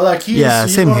Cesaro. Like,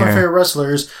 he's one of my favorite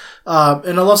wrestlers.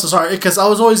 And I love Cesaro because I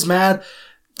was always mad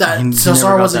that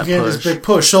Cesaro wasn't getting this big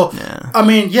push. So, I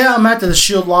mean, I'm mad that the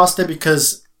Shield lost it,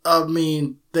 because, I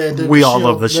mean, we all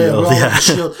love the Shield.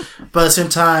 But at the same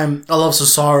time, I love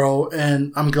Cesaro,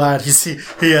 and I'm glad he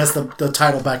has the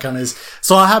title back on his.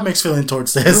 So I have mixed feeling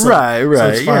towards this. Right.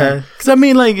 So because I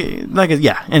mean,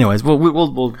 Anyways,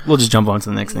 we'll just jump on to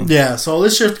the next thing. Yeah. So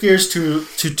let's shift gears to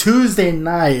Tuesday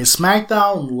night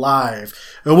SmackDown Live.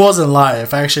 It wasn't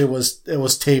live. Actually, it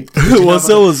was taped. Well,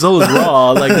 so was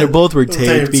Raw. Like, they both were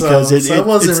taped because it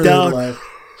wasn't really down. Live.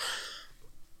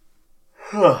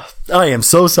 I am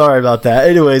so sorry about that.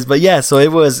 Anyways, but so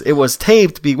it was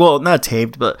taped. Well, not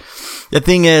taped, but the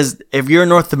thing is, if you're in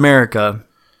North America,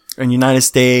 in United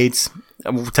States,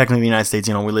 technically the United States,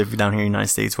 you know, we live down here in the United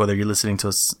States, whether you're listening to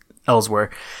us elsewhere,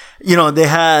 you know, they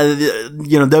had,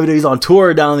 you know, WWE's on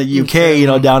tour down in the UK, you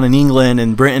know, down in England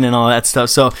and Britain and all that stuff.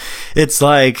 So it's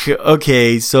like,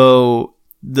 okay, so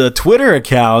the Twitter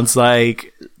accounts,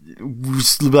 like,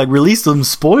 like release some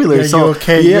spoilers. Yeah, you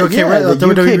okay? Yeah, you okay? yeah, Right?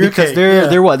 okay because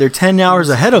they're what? They're 10 hours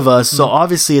ahead of us. So Mm-hmm.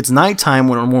 obviously it's nighttime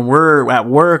when we're at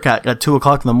work at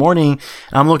 2:00 in the morning.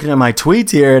 And I'm looking at my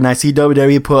tweets here and I see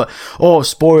WWE put, "Oh,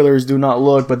 spoilers, do not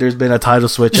look," but there's been a title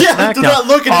switch. Yeah, do not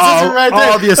look at it. Right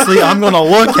there. Obviously, I'm gonna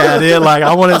look at it. Like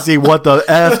I want to see what the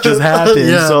f just happened.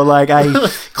 Yeah. So like I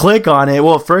click on it.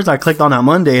 Well, first I clicked on that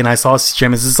Monday and I saw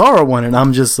Sheamus Cesaro one, and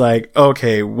I'm just like,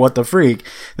 okay, what the freak?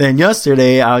 Then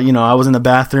yesterday, I was in the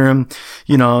bathroom,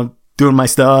 doing my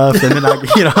stuff, and then I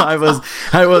was,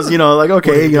 like,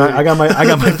 okay, I got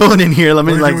my phone in here. Let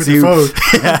me like see.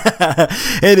 Yeah.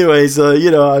 Anyway, so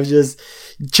I was just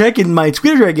checking my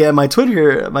Twitter again, my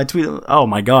Twitter. Oh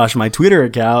my gosh, my Twitter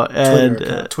account and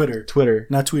Twitter,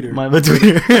 not Twitter. My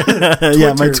Twitter.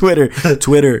 Yeah, my Twitter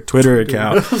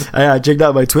account. I checked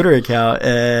out my Twitter account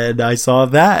and I saw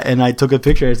that and I took a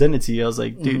picture. I sent it to you. I was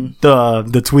like, dude,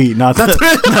 the tweet, not not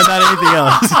anything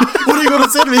else. What are you gonna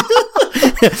send me?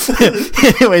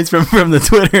 Anyways, from the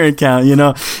Twitter account,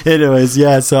 Anyways,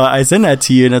 yeah. So I sent that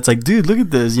to you and it's like, dude, look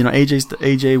at this.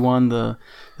 AJ won the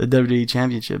WWE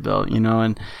Championship belt,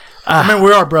 and I mean,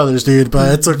 we're our brothers, dude,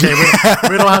 but it's okay.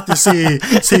 We don't have to see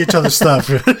each other's stuff.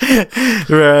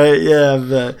 Right, yeah,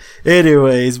 but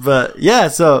anyways, so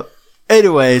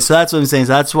that's what I'm saying.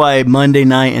 So that's why Monday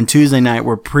night and Tuesday night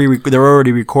they're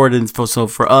already recorded. So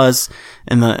for us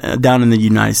down in the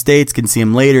United States can see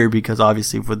them later because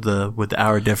obviously with the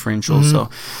hour differential.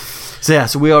 Mm-hmm. So yeah,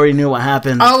 so we already knew what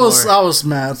happened. I was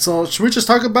mad. So should we just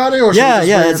talk about it, or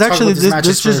it's actually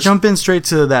let's just jump in straight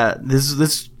to that.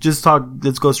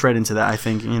 Let's go straight into that. I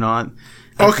think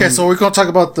so we're gonna talk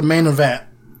about the main event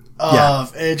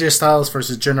of AJ Styles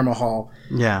versus Jinder Mahal.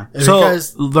 Yeah. So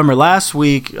remember last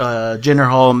week,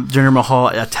 Jinder Mahal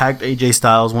attacked AJ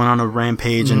Styles, went on a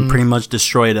rampage, and pretty much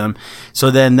destroyed him. So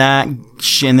then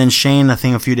Shane, I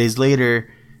think a few days later,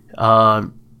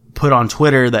 put on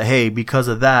Twitter that hey, because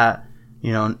of that,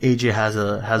 AJ has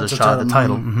a shot at the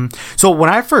title. Mm-hmm. So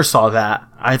when I first saw that,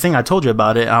 I think I told you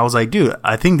about it. I was like, dude,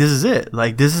 I think this is it.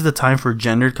 Like, this is the time for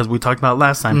Jinder, because we talked about it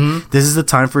last time. Mm-hmm. This is the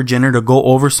time for Jinder to go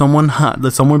over someone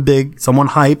big, someone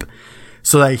hype,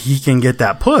 so that he can get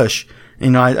that push. I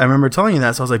remember telling you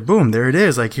that. So I was like, boom, there it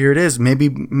is. Like, here it is.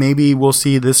 Maybe we'll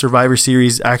see this Survivor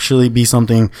Series actually be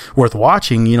something worth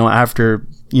watching, after,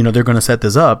 they're going to set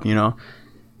this up,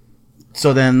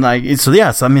 So then,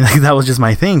 yes, I mean, like, that was just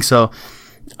my thing. So,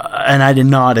 and I did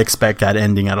not expect that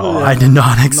ending at all. Yeah. I did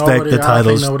not expect the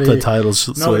titles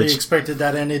switch. Nobody expected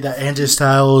that ending. That AJ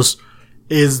Styles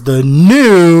is the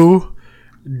new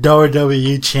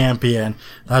WWE champion.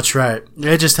 That's right.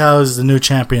 AJ Styles is the new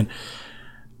champion.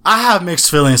 I have mixed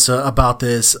feelings about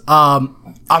this. I'm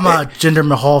a Jinder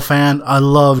Mahal fan. I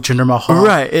love Jinder Mahal.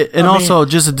 Right. And also,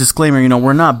 just a disclaimer,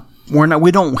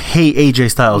 we don't hate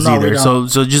AJ Styles either. So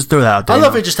just throw that out there. I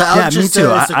love AJ Styles. Yeah, me too.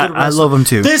 I love him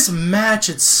too. This match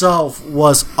itself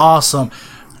was awesome.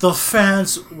 The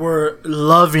fans were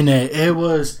loving it. It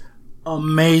was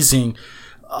amazing.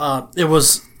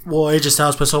 AJ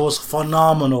Styles, but so it was a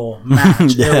phenomenal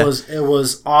match. Yeah. It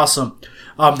was awesome.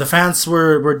 The fans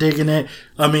were digging it.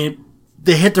 I mean,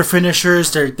 they hit their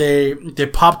finishers. They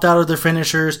popped out of their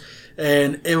finishers,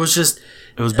 and it was just.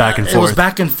 It was back and forth. It was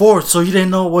back and forth, so you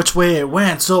didn't know which way it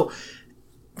went. So,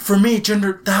 for me,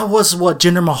 that was what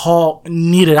Jinder Mahal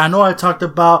needed. I know I talked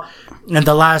about in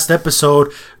the last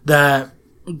episode that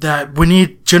we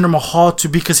need Jinder Mahal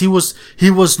because he was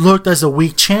looked as a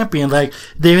weak champion. Like,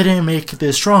 they didn't make it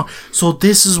this strong. So,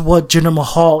 this is what Jinder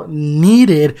Mahal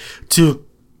needed to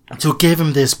give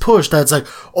him this push. That's like,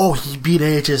 oh, he beat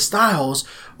AJ Styles.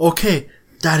 Okay.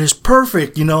 That is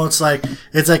perfect. It's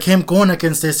like him going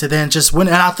against this and then just win.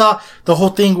 And I thought the whole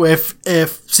thing because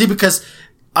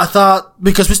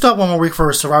we still have one more week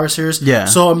for Survivor Series. Yeah.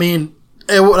 So, I mean,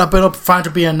 it would have been fine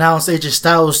to be announced AJ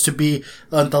Styles to be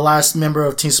the last member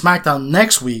of Team SmackDown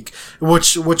next week,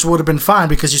 which would have been fine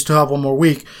because you still have one more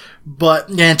week. But,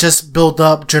 yeah, just build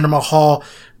up Jinder Mahal.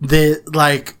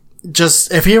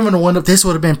 If he even won up, this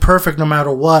would have been perfect no matter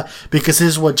what, because this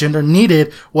is what Jinder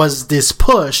needed, was this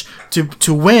push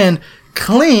to win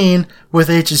clean with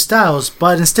AJ Styles.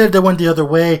 But instead they went the other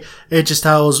way. AJ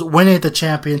Styles winning the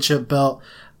championship belt.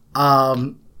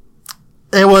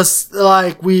 It was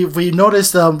like we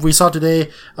noticed, we saw today,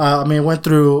 went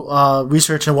through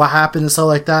research and what happened and stuff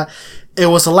like that. It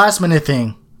was a last minute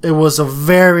thing. It was a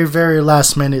very, very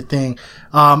last minute thing.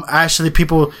 Actually,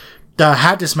 people that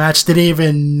had this match didn't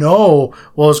even know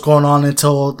what was going on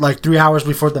until like 3 hours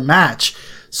before the match.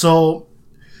 So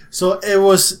it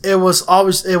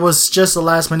was just a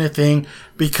last minute thing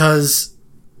because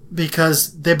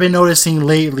they've been noticing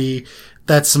lately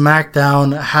that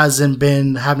SmackDown hasn't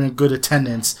been having a good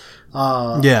attendance.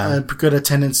 Good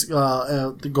attendance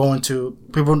going to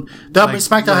people.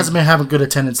 SmackDown hasn't been having good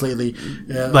attendance lately.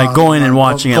 Going and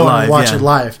watching it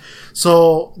live.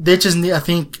 So they just I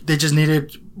think they just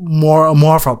needed more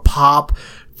of a pop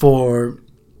for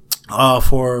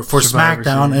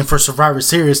SmackDown and for Survivor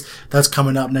Series that's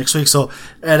coming up next week. So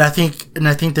and I think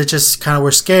they just kind of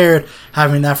were scared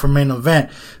having that for main event.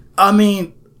 I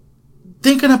mean,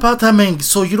 thinking about that, man,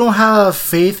 so you don't have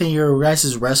faith in your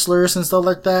guys' wrestlers and stuff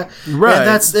like that. Right.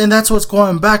 And that's what's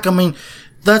going back. I mean,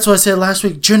 that's what I said last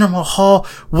week. Jinder Mahal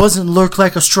wasn't look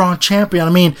like a strong champion.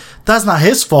 I mean, that's not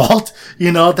his fault.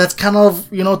 That's kind of,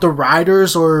 the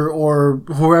riders or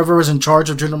whoever was in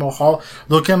charge of Jinder Mahal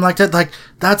look at him like that. Like,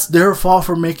 that's their fault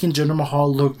for making Jinder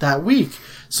Mahal look that weak.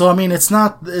 So, I mean, it's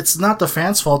not the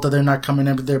fans' fault that they're not coming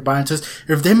in with their buying tickets.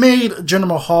 If they made Jinder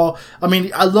Mahal, I mean,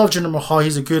 I love Jinder Mahal.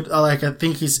 He's a good, I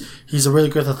think he's a really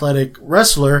good athletic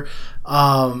wrestler.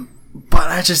 But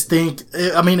I just think,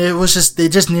 I mean, it was just, they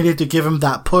just needed to give him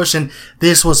that push, and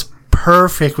this was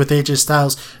perfect with AJ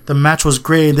Styles. The match was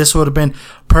great, and this would have been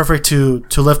perfect to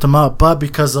lift him up. But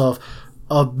because of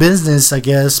business, I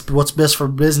guess, what's best for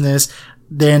business,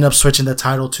 they end up switching the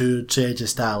title to AJ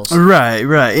Styles. Right.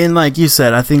 And like you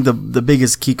said, I think the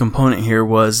biggest key component here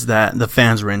was that the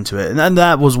fans were into it. And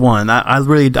that was one. I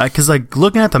really, cause like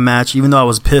looking at the match, even though I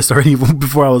was pissed already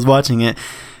before I was watching it,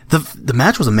 the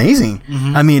match was amazing.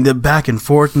 Mm-hmm. I mean, the back and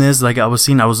forthness, like I was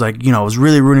like, I was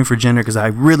really rooting for Jinder because I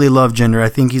really love Jinder. I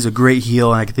think he's a great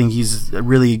heel, and I think he's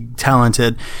really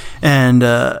talented. And,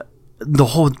 the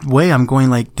whole way I'm going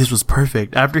like, this was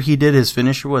perfect. After he did his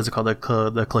finisher, what is it called? The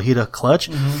Klahida clutch.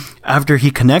 Mm-hmm. After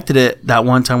he connected it that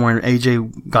one time when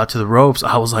AJ got to the ropes,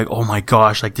 I was like, oh my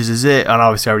gosh, like this is it. And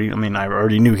obviously I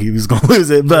already knew he was going to lose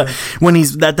it. But when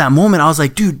he's at that moment, I was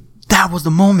like, dude, that was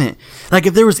the moment. Like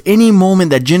if there was any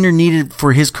moment that Jinder needed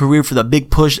for his career for the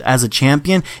big push as a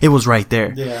champion, it was right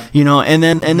there. Yeah. And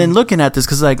then looking at this,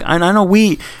 cause like, I know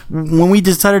when we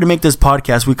decided to make this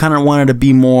podcast, we kind of wanted to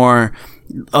be more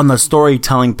on the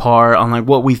storytelling part, on like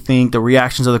what we think, the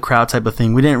reactions of the crowd type of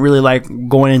thing. We didn't really like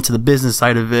going into the business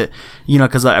side of it,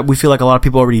 cause we feel like a lot of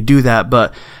people already do that.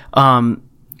 But,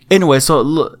 anyway, so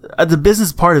look, the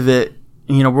business part of it,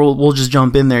 we'll just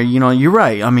jump in there. You're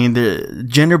right. I mean, the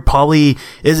Jinder probably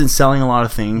isn't selling a lot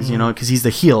of things, cause he's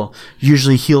the heel.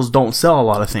 Usually heels don't sell a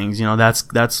lot of things,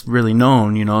 that's really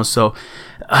known, so,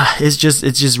 it's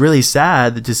just really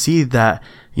sad to see that,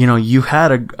 you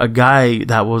had a guy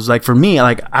that was like, for me,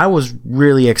 like I was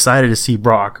really excited to see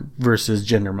Brock versus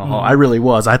Jinder Mahal. I really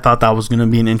was. I thought that was going to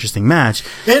be an interesting match.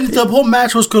 And the whole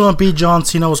match was going to be John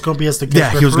Cena was going to be as the guest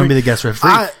referee. He was going to be the guest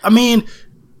referee. I mean,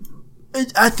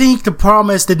 I think the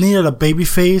problem is they needed a baby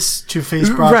face to face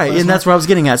Brock Right, Lesnar. and that's what I was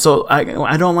getting at. So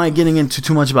I don't like getting into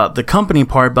too much about the company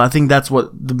part, but I think that's what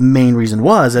the main reason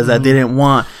was, is that they didn't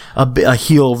want a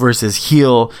heel versus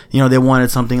heel. They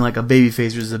wanted something like a baby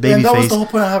face versus a baby face. And that was the whole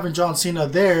point of having John Cena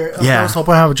there. Yeah. That was the whole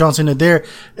point of having John Cena there.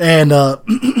 And,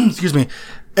 excuse me.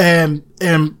 And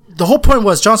the whole point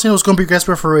was John Cena was going to be guest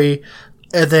referee,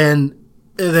 and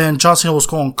then John Cena was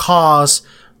going to cause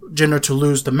Jinder to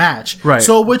lose the match. Right.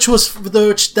 So which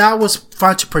that was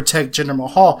fine to protect Jinder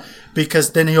Mahal,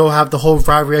 because then he'll have the whole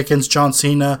rivalry against John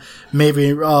Cena. Maybe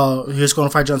he's going to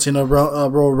fight John Cena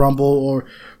Royal Rumble or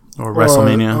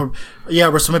WrestleMania.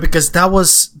 WrestleMania, because that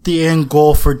was the end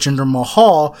goal for Jinder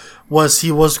Mahal, was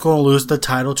he was going to lose the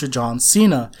title to John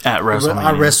Cena at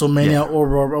WrestleMania,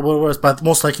 or but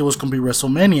most likely it was going to be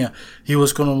WrestleMania. He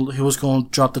was going to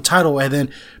drop the title, and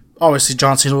then obviously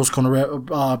John Cena was going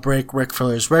to break Ric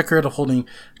Flair's record of holding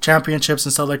championships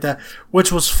and stuff like that,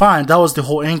 which was fine. That was the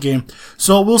whole end game.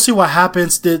 So we'll see what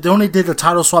happens. They only did the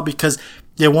title swap because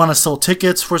they want to sell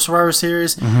tickets for Survivor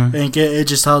Series and get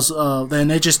AJ Styles. Then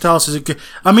AJ Styles is a good.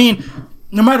 I mean,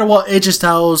 no matter what, AJ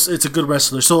Styles, it's a good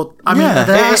wrestler. So I mean, that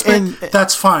aspect,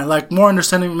 that's fine. Like more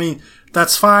understanding. I mean,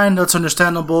 that's fine. That's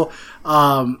understandable.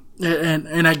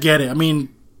 And I get it. I mean,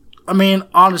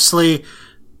 honestly,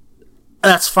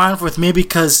 that's fine with me,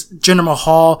 because Jinder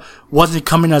Mahal wasn't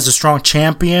coming as a strong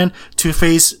champion to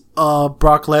face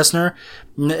Brock Lesnar,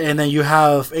 and then you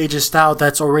have AJ Styles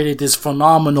that's already this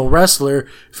phenomenal wrestler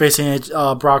facing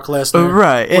Brock Lesnar,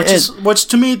 right? Which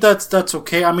to me that's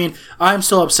okay. I mean, I'm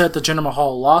still upset that Jinder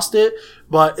Mahal lost it,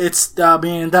 but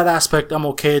in that aspect I'm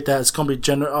okay that it's gonna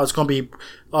be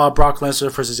Brock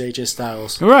Lesnar versus AJ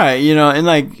Styles. Right, and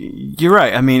like, you're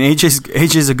right. I mean,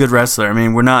 AJ's a good wrestler. I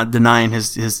mean, we're not denying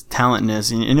his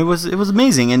talentness, and it was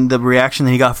amazing, and the reaction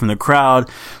that he got from the crowd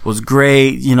was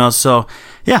great, so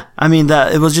yeah, I mean,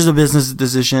 that it was just a business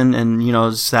decision,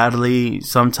 and sadly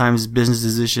sometimes business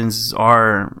decisions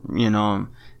are,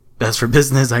 best for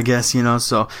business, I guess,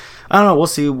 so I don't know.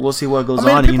 We'll see what goes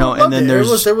on, and then there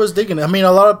was digging it. I mean,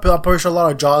 I'm pretty sure a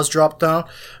lot of jaws dropped down.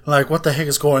 Like, what the heck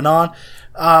is going on?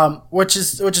 Which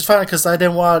is fine, because I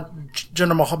didn't want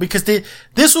Jinder Mahal, because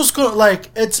this was good. Like,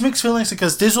 it's mixed feelings,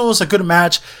 because this was a good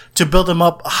match to build him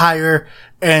up higher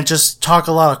and just talk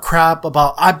a lot of crap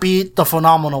about, I beat the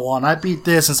phenomenal one, I beat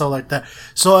this and stuff like that.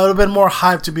 So it would have been more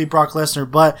hype to beat Brock Lesnar,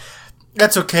 but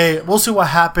that's okay. We'll see what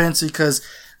happens, because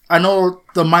I know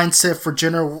the mindset for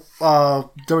Jinder, that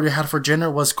they had for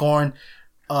Jinder was going,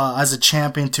 as a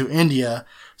champion to India.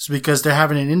 So because they're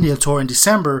having an India tour in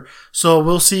December. So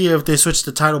we'll see if they switch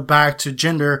the title back to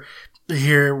Jinder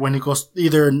here when he goes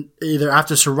either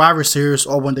after Survivor Series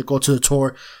or when they go to the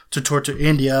tour to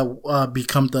India,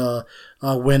 become the,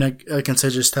 win against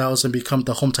AJ Styles and become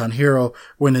the hometown hero,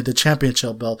 winning the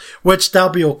championship belt, which that'll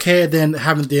be okay. Then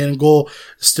having the end goal,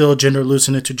 still Jinder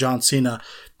losing it to John Cena.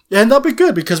 And that'll be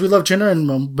good, because we love Jinder,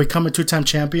 and become a 2-time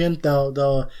champion.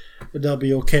 They'll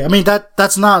be okay. I mean,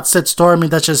 that's not set story. I mean,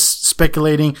 that's just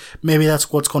speculating. Maybe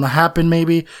that's what's going to happen,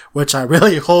 maybe, which I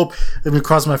really hope. Let me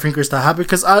cross my fingers to happen,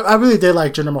 because I really did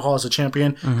like Jinder Mahal as a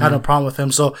champion. I had no problem with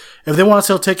him. So if they want to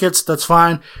sell tickets, that's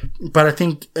fine. But I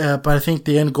think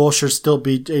the end goal should still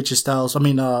be AJ Styles. I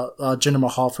mean, Jinder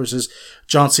Mahal versus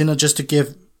John Cena, just to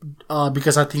give,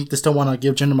 because I think they still want to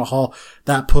give Jinder Mahal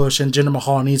that push, and Jinder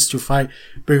Mahal needs to fight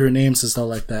bigger names and stuff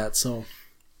like that. So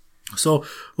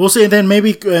we'll see, and then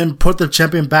maybe put the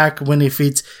champion back when he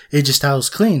defeats AJ Styles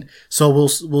clean. So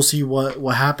we'll see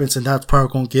what happens, and that's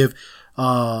probably going to give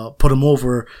put him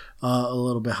over a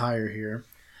little bit higher here.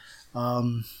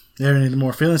 There any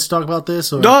more feelings to talk about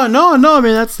this? Or? No. I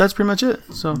mean, that's pretty much it.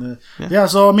 So yeah.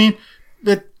 So I mean,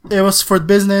 it was for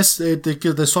business.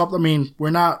 The swap. I mean,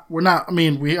 we're not. I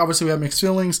mean, we obviously have mixed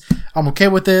feelings. I'm okay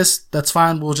with this. That's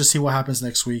fine. We'll just see what happens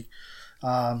next week.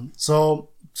 So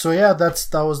yeah, that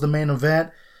was the main event.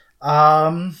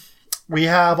 We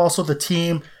have also the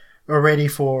team already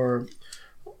for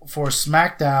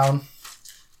SmackDown.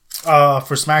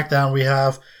 For SmackDown, we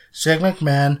have Shane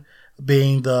McMahon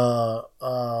being the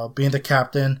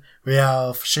captain. We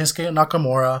have Shinsuke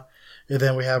Nakamura, and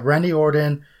then we have Randy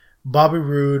Orton, Bobby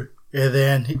Roode, and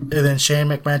then Shane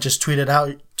McMahon just tweeted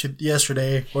out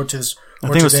yesterday or today.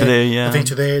 I think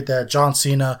that John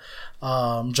Cena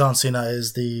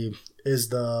is the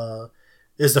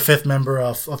fifth member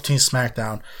of Team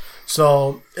SmackDown.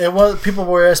 So people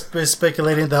were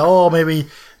speculating that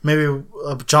maybe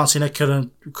John Cena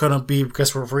couldn't be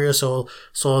guest referee, so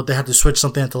they had to switch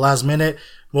something at the last minute.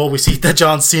 Well, we see that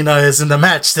John Cena is in the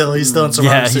match still. He's still in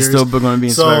Survivor Series. Yeah, he's still going to be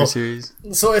in Survivor Series.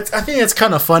 So I think it's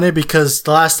kind of funny, because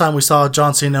the last time we saw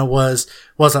John Cena was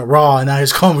at Raw, and now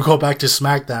he's going to go back to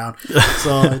SmackDown.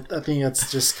 So I think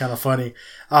it's just kind of funny.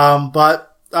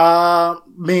 I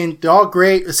mean, they're all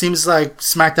great. It seems like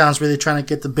SmackDown's really trying to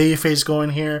get the babyface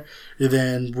going here. And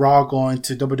then Raw going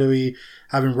to WWE,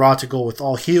 having Raw to go with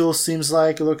all heels, seems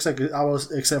like. It looks like,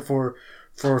 except for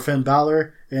Finn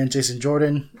Balor and Jason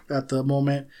Jordan at the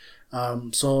moment.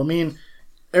 So, I mean,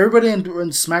 everybody in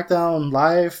SmackDown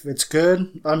Live, it's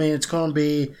good. I mean, it's going to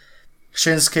be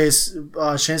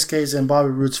Shinsuke's and Bobby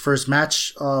Roode's first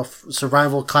match of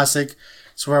Survival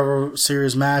Survivor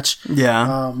Series match.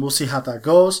 Yeah. We'll see how that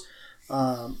goes.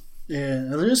 And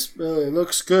it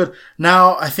looks good.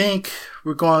 Now, I think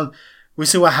we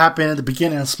see what happened at the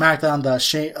beginning of SmackDown, that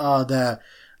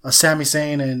Sami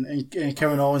Zayn and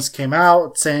Kevin Owens came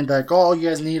out saying that, you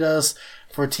guys need us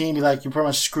for a team. Like, you pretty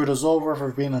much screwed us over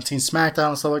for being on Team SmackDown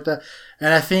and stuff like that.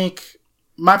 And I think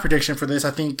my prediction for this,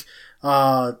 I think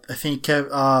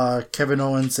Kevin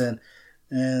Owens and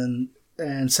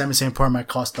Sami Zayn probably might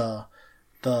cost the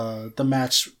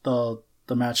match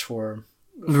for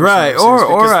right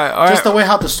or just the way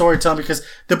how the storytelling, because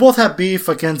they both have beef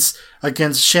against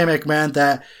Shane McMahon,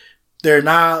 that they're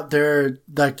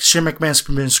like Shane McMahon's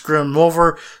been screwing them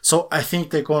over. So I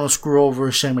think they're going to screw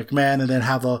over Shane McMahon and then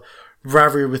have a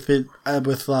rivalry with Shane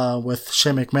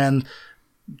McMahon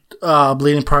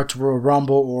leading part to Royal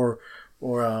Rumble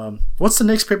or what's the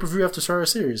next pay-per-view after Survivor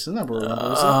Series? Isn't that Royal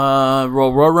Rumble? Is it?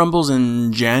 Royal Rumble's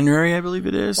in January, I believe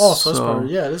it is. Oh, so it's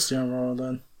probably, it is January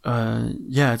then.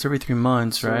 Yeah, it's every 3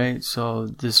 months, right? So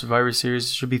the Survivor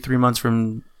Series should be 3 months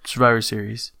from Survivor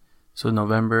Series. So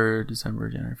November, December,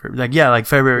 January, February. Like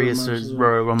February is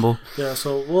Royal Rumble. Yeah,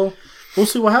 so we'll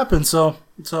see what happens. So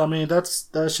I mean, that's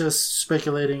just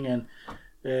speculating and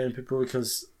people,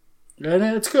 because. And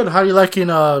it's good. How are you liking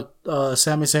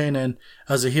Sami Zayn and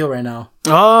as a heel right now?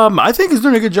 I think he's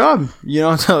doing a good job.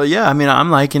 So yeah, I mean, I'm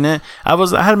liking it.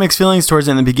 I had mixed feelings towards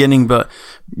it in the beginning, but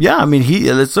yeah, I mean,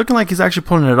 it's looking like he's actually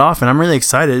pulling it off, and I'm really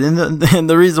excited. And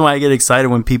the reason why I get excited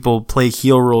when people play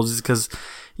heel roles is because,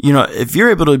 you know, if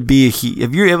you're able to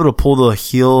if you're able to pull the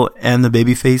heel and the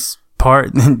babyface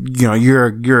part, then, you know, you're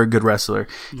a good wrestler,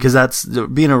 because that's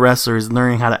being a wrestler is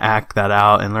learning how to act that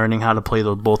out and learning how to play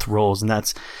those both roles. And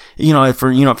that's, you know, if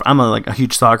I'm a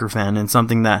huge soccer fan, and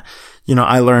something that, you know,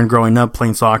 I learned growing up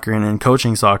playing soccer and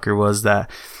coaching soccer was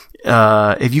that,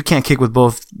 if you can't kick with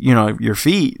both, you know, your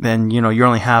feet, then, you know, you're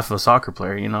only half a soccer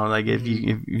player, you know, like if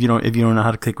you don't know how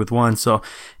to kick with one. So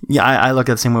yeah, I look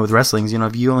at the same way with wrestling. You know,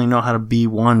 if you only know how to be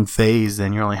one phase,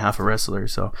 then you're only half a wrestler.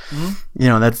 So, you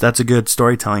know, that's a good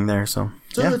storytelling there. So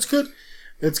yeah, it's good.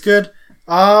 It's good.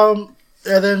 And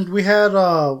then we had,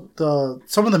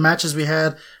 some of the matches we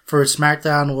had for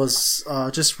SmackDown was,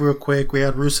 just real quick. We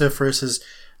had Rusev versus,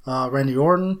 Randy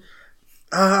Orton.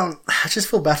 I just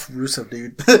feel bad for Rusev,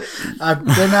 dude.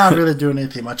 They're not really doing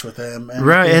anything much with him. And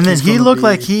right, and then he looked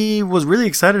like he was really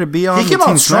excited to be on. He came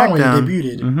out strong SmackDown. when he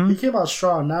debuted. He came out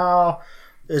strong. Now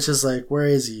it's just like, where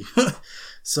is he?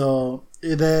 So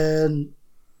then,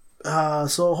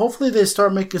 so hopefully they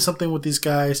start making something with these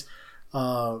guys,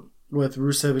 with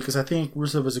Rusev, because I think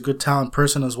Rusev is a good talent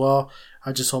person as well.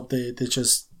 I just hope they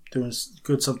just doing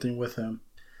good something with him.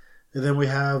 And then we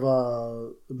have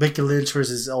Becky Lynch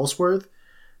versus James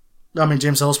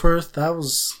Ellsworth. That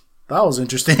was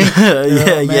interesting.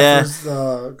 Yeah.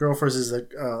 Girl versus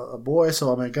a boy.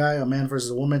 So a man versus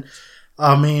a woman.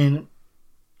 I mean,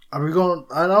 are we going?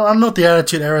 I don't know if the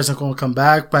Attitude Era isn't going to come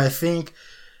back, but I think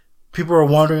people are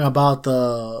wondering about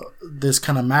this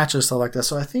kind of match and stuff like that.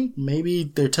 So I think maybe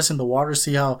they're testing the water,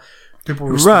 see how people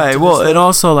respond. Right. Well, and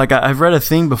also, like, I've read a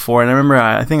thing before, and I remember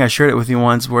I think I shared it with you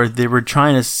once, where they were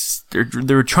trying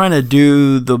to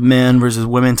do the men versus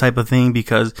women type of thing,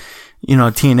 because, you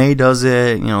know, TNA does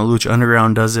it, you know, Lucha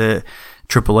Underground does it,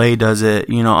 AAA does it.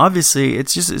 You know, obviously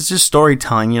it's just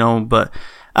storytelling, you know. But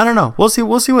I don't know. We'll see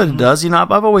what it does. You know,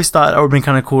 I've always thought it would have been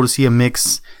kind of cool to see a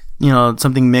mix, you know,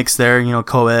 something mixed there, you know,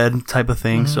 co-ed type of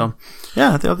thing. So yeah,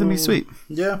 I think that'd be sweet.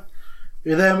 Yeah.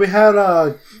 And then we had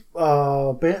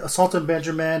Sultan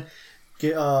Benjamin,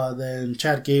 then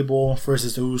Chad Gable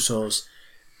versus the Usos.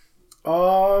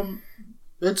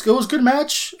 It was a good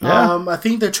match. Yeah. I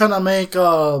think they're trying to make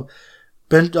Sultan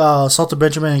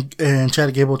Benjamin and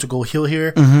Chad Gable to go heel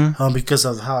here, because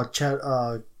of how Chad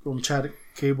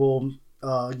Gable,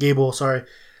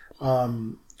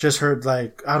 just heard,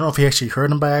 like, I don't know if he actually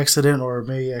heard him by accident, or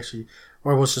maybe actually,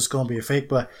 or it was just going to be a fake,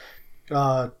 but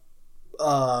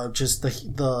just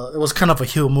it was kind of a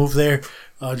heel move there,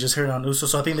 just hearing on Usos.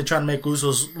 So I think they're trying to make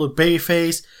Usos look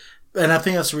babyface, and I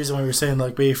think that's the reason why we were saying,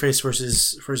 like, babyface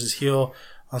versus heel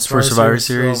on Survivor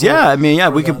Series. So, yeah, I mean, yeah,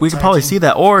 we could probably see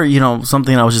that. Or, you know,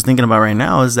 something I was just thinking about right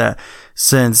now is that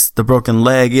since the broken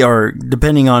leg, or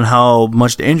depending on how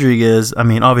much the injury is, I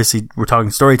mean, obviously we're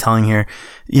talking storytelling here.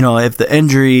 You know, if the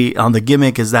injury on the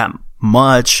gimmick is that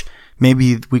much,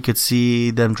 maybe we could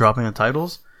see them dropping the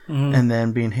titles. And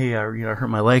then being, hey, I hurt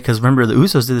my leg. Because remember, the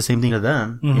Usos did the same thing to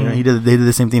them. You know, they did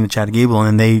the same thing to Chad Gable,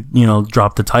 and they, you know,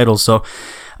 dropped the titles. So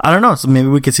I don't know. So maybe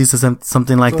we could see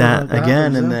something like that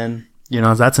again, and then, you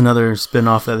know, that's another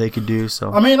spin-off that they could do.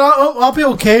 So I mean, I'll be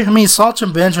okay. I mean,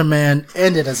 Sultan Benjamin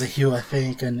ended as a heel, I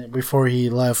think, and before he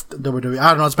left WWE. I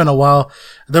don't know. It's been a while.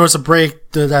 There was a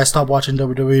break that I stopped watching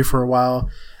WWE for a while.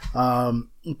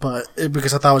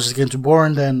 Because I thought it was just getting too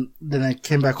boring, then I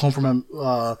came back home from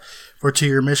for a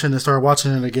 2-year mission and started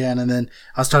watching it again, and then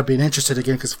I started being interested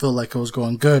again because I felt like it was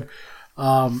going good.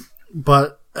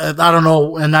 But I don't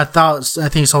know, and I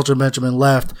think Sultan Benjamin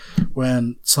left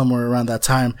when somewhere around that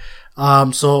time.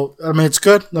 So I mean, it's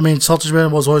good. I mean, Sultan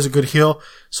Benjamin was always a good heel,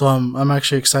 so I'm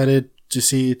actually excited to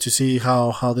see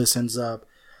how this ends up.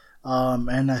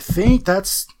 And I think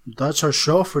that's our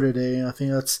show for today. I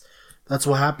think that's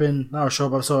what happened. Not our show,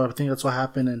 but I think that's what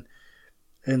happened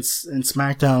in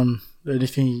SmackDown.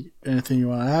 Anything you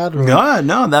want to add? Or? No. I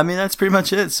mean, that's pretty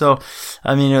much it. So,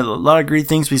 I mean, a lot of great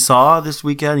things we saw this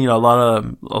weekend. You know,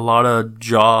 a lot of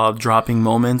jaw dropping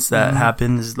moments that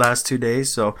happened these last 2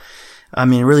 days. So, I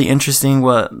mean, really interesting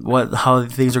how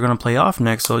things are going to play off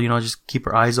next. So, you know, just keep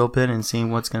our eyes open and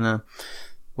seeing what's gonna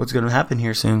happen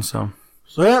here soon. So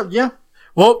yeah.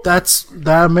 Well,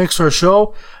 that makes our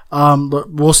show.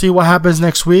 But we'll see what happens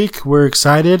next week. We're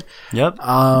excited. Yep.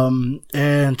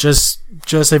 And just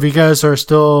if you guys are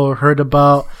still heard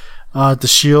about the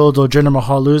Shield or Jinder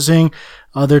Mahal losing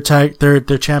their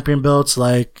champion belts,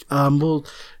 like we'll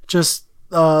just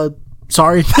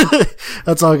sorry.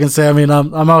 That's all I can say. I mean,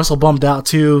 I'm also bummed out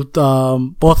too.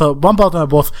 Both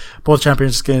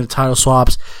champions getting title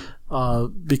swaps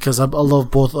because I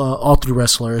love both all three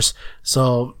wrestlers.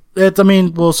 So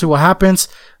we'll see what happens.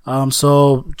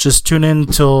 So just tune in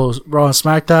till Raw and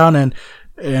SmackDown,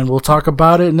 and we'll talk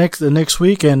about it next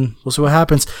week, and we'll see what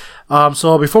happens.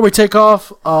 So before we take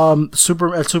off,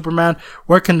 Superman,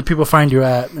 where can the people find you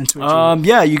at?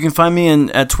 Yeah, you can find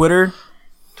me at Twitter.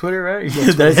 Twitter, right?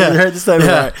 Right this time.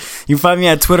 Yeah. Right. You can find me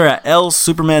at Twitter at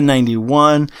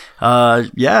LSuperman91.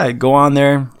 Go on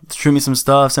there. Shoot me some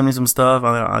stuff. Send me some stuff.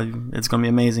 It's going to be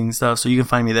amazing stuff. So you can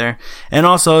find me there. And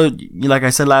also, like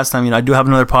I said last time, I do have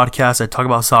another podcast. I talk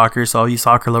about soccer. So all you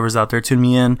soccer lovers out there, tune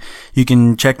me in. You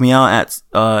can check me out at,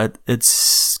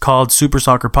 it's called Super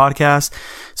Soccer Podcast.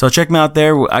 So check me out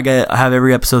there. I have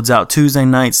every episode's out Tuesday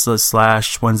nights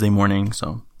 / Wednesday morning.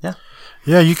 So yeah.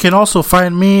 Yeah, you can also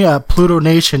find me at Pluto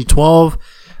Nation 12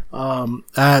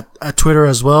 at Twitter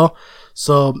as well.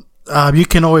 So you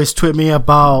can always tweet me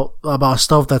about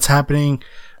stuff that's happening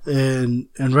in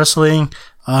wrestling.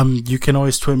 You can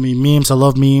always tweet me memes. I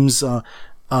love memes.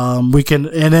 We can,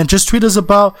 and then just tweet us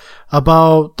about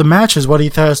the matches. What do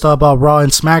you think about Raw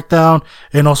and SmackDown,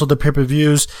 and also the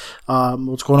pay-per-views,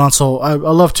 what's going on. So I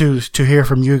love to hear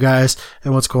from you guys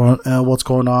and what's going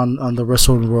on the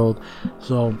wrestling world.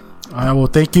 So I will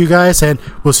thank you guys, and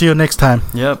we'll see you next time.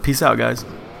 Yeah, peace out, guys.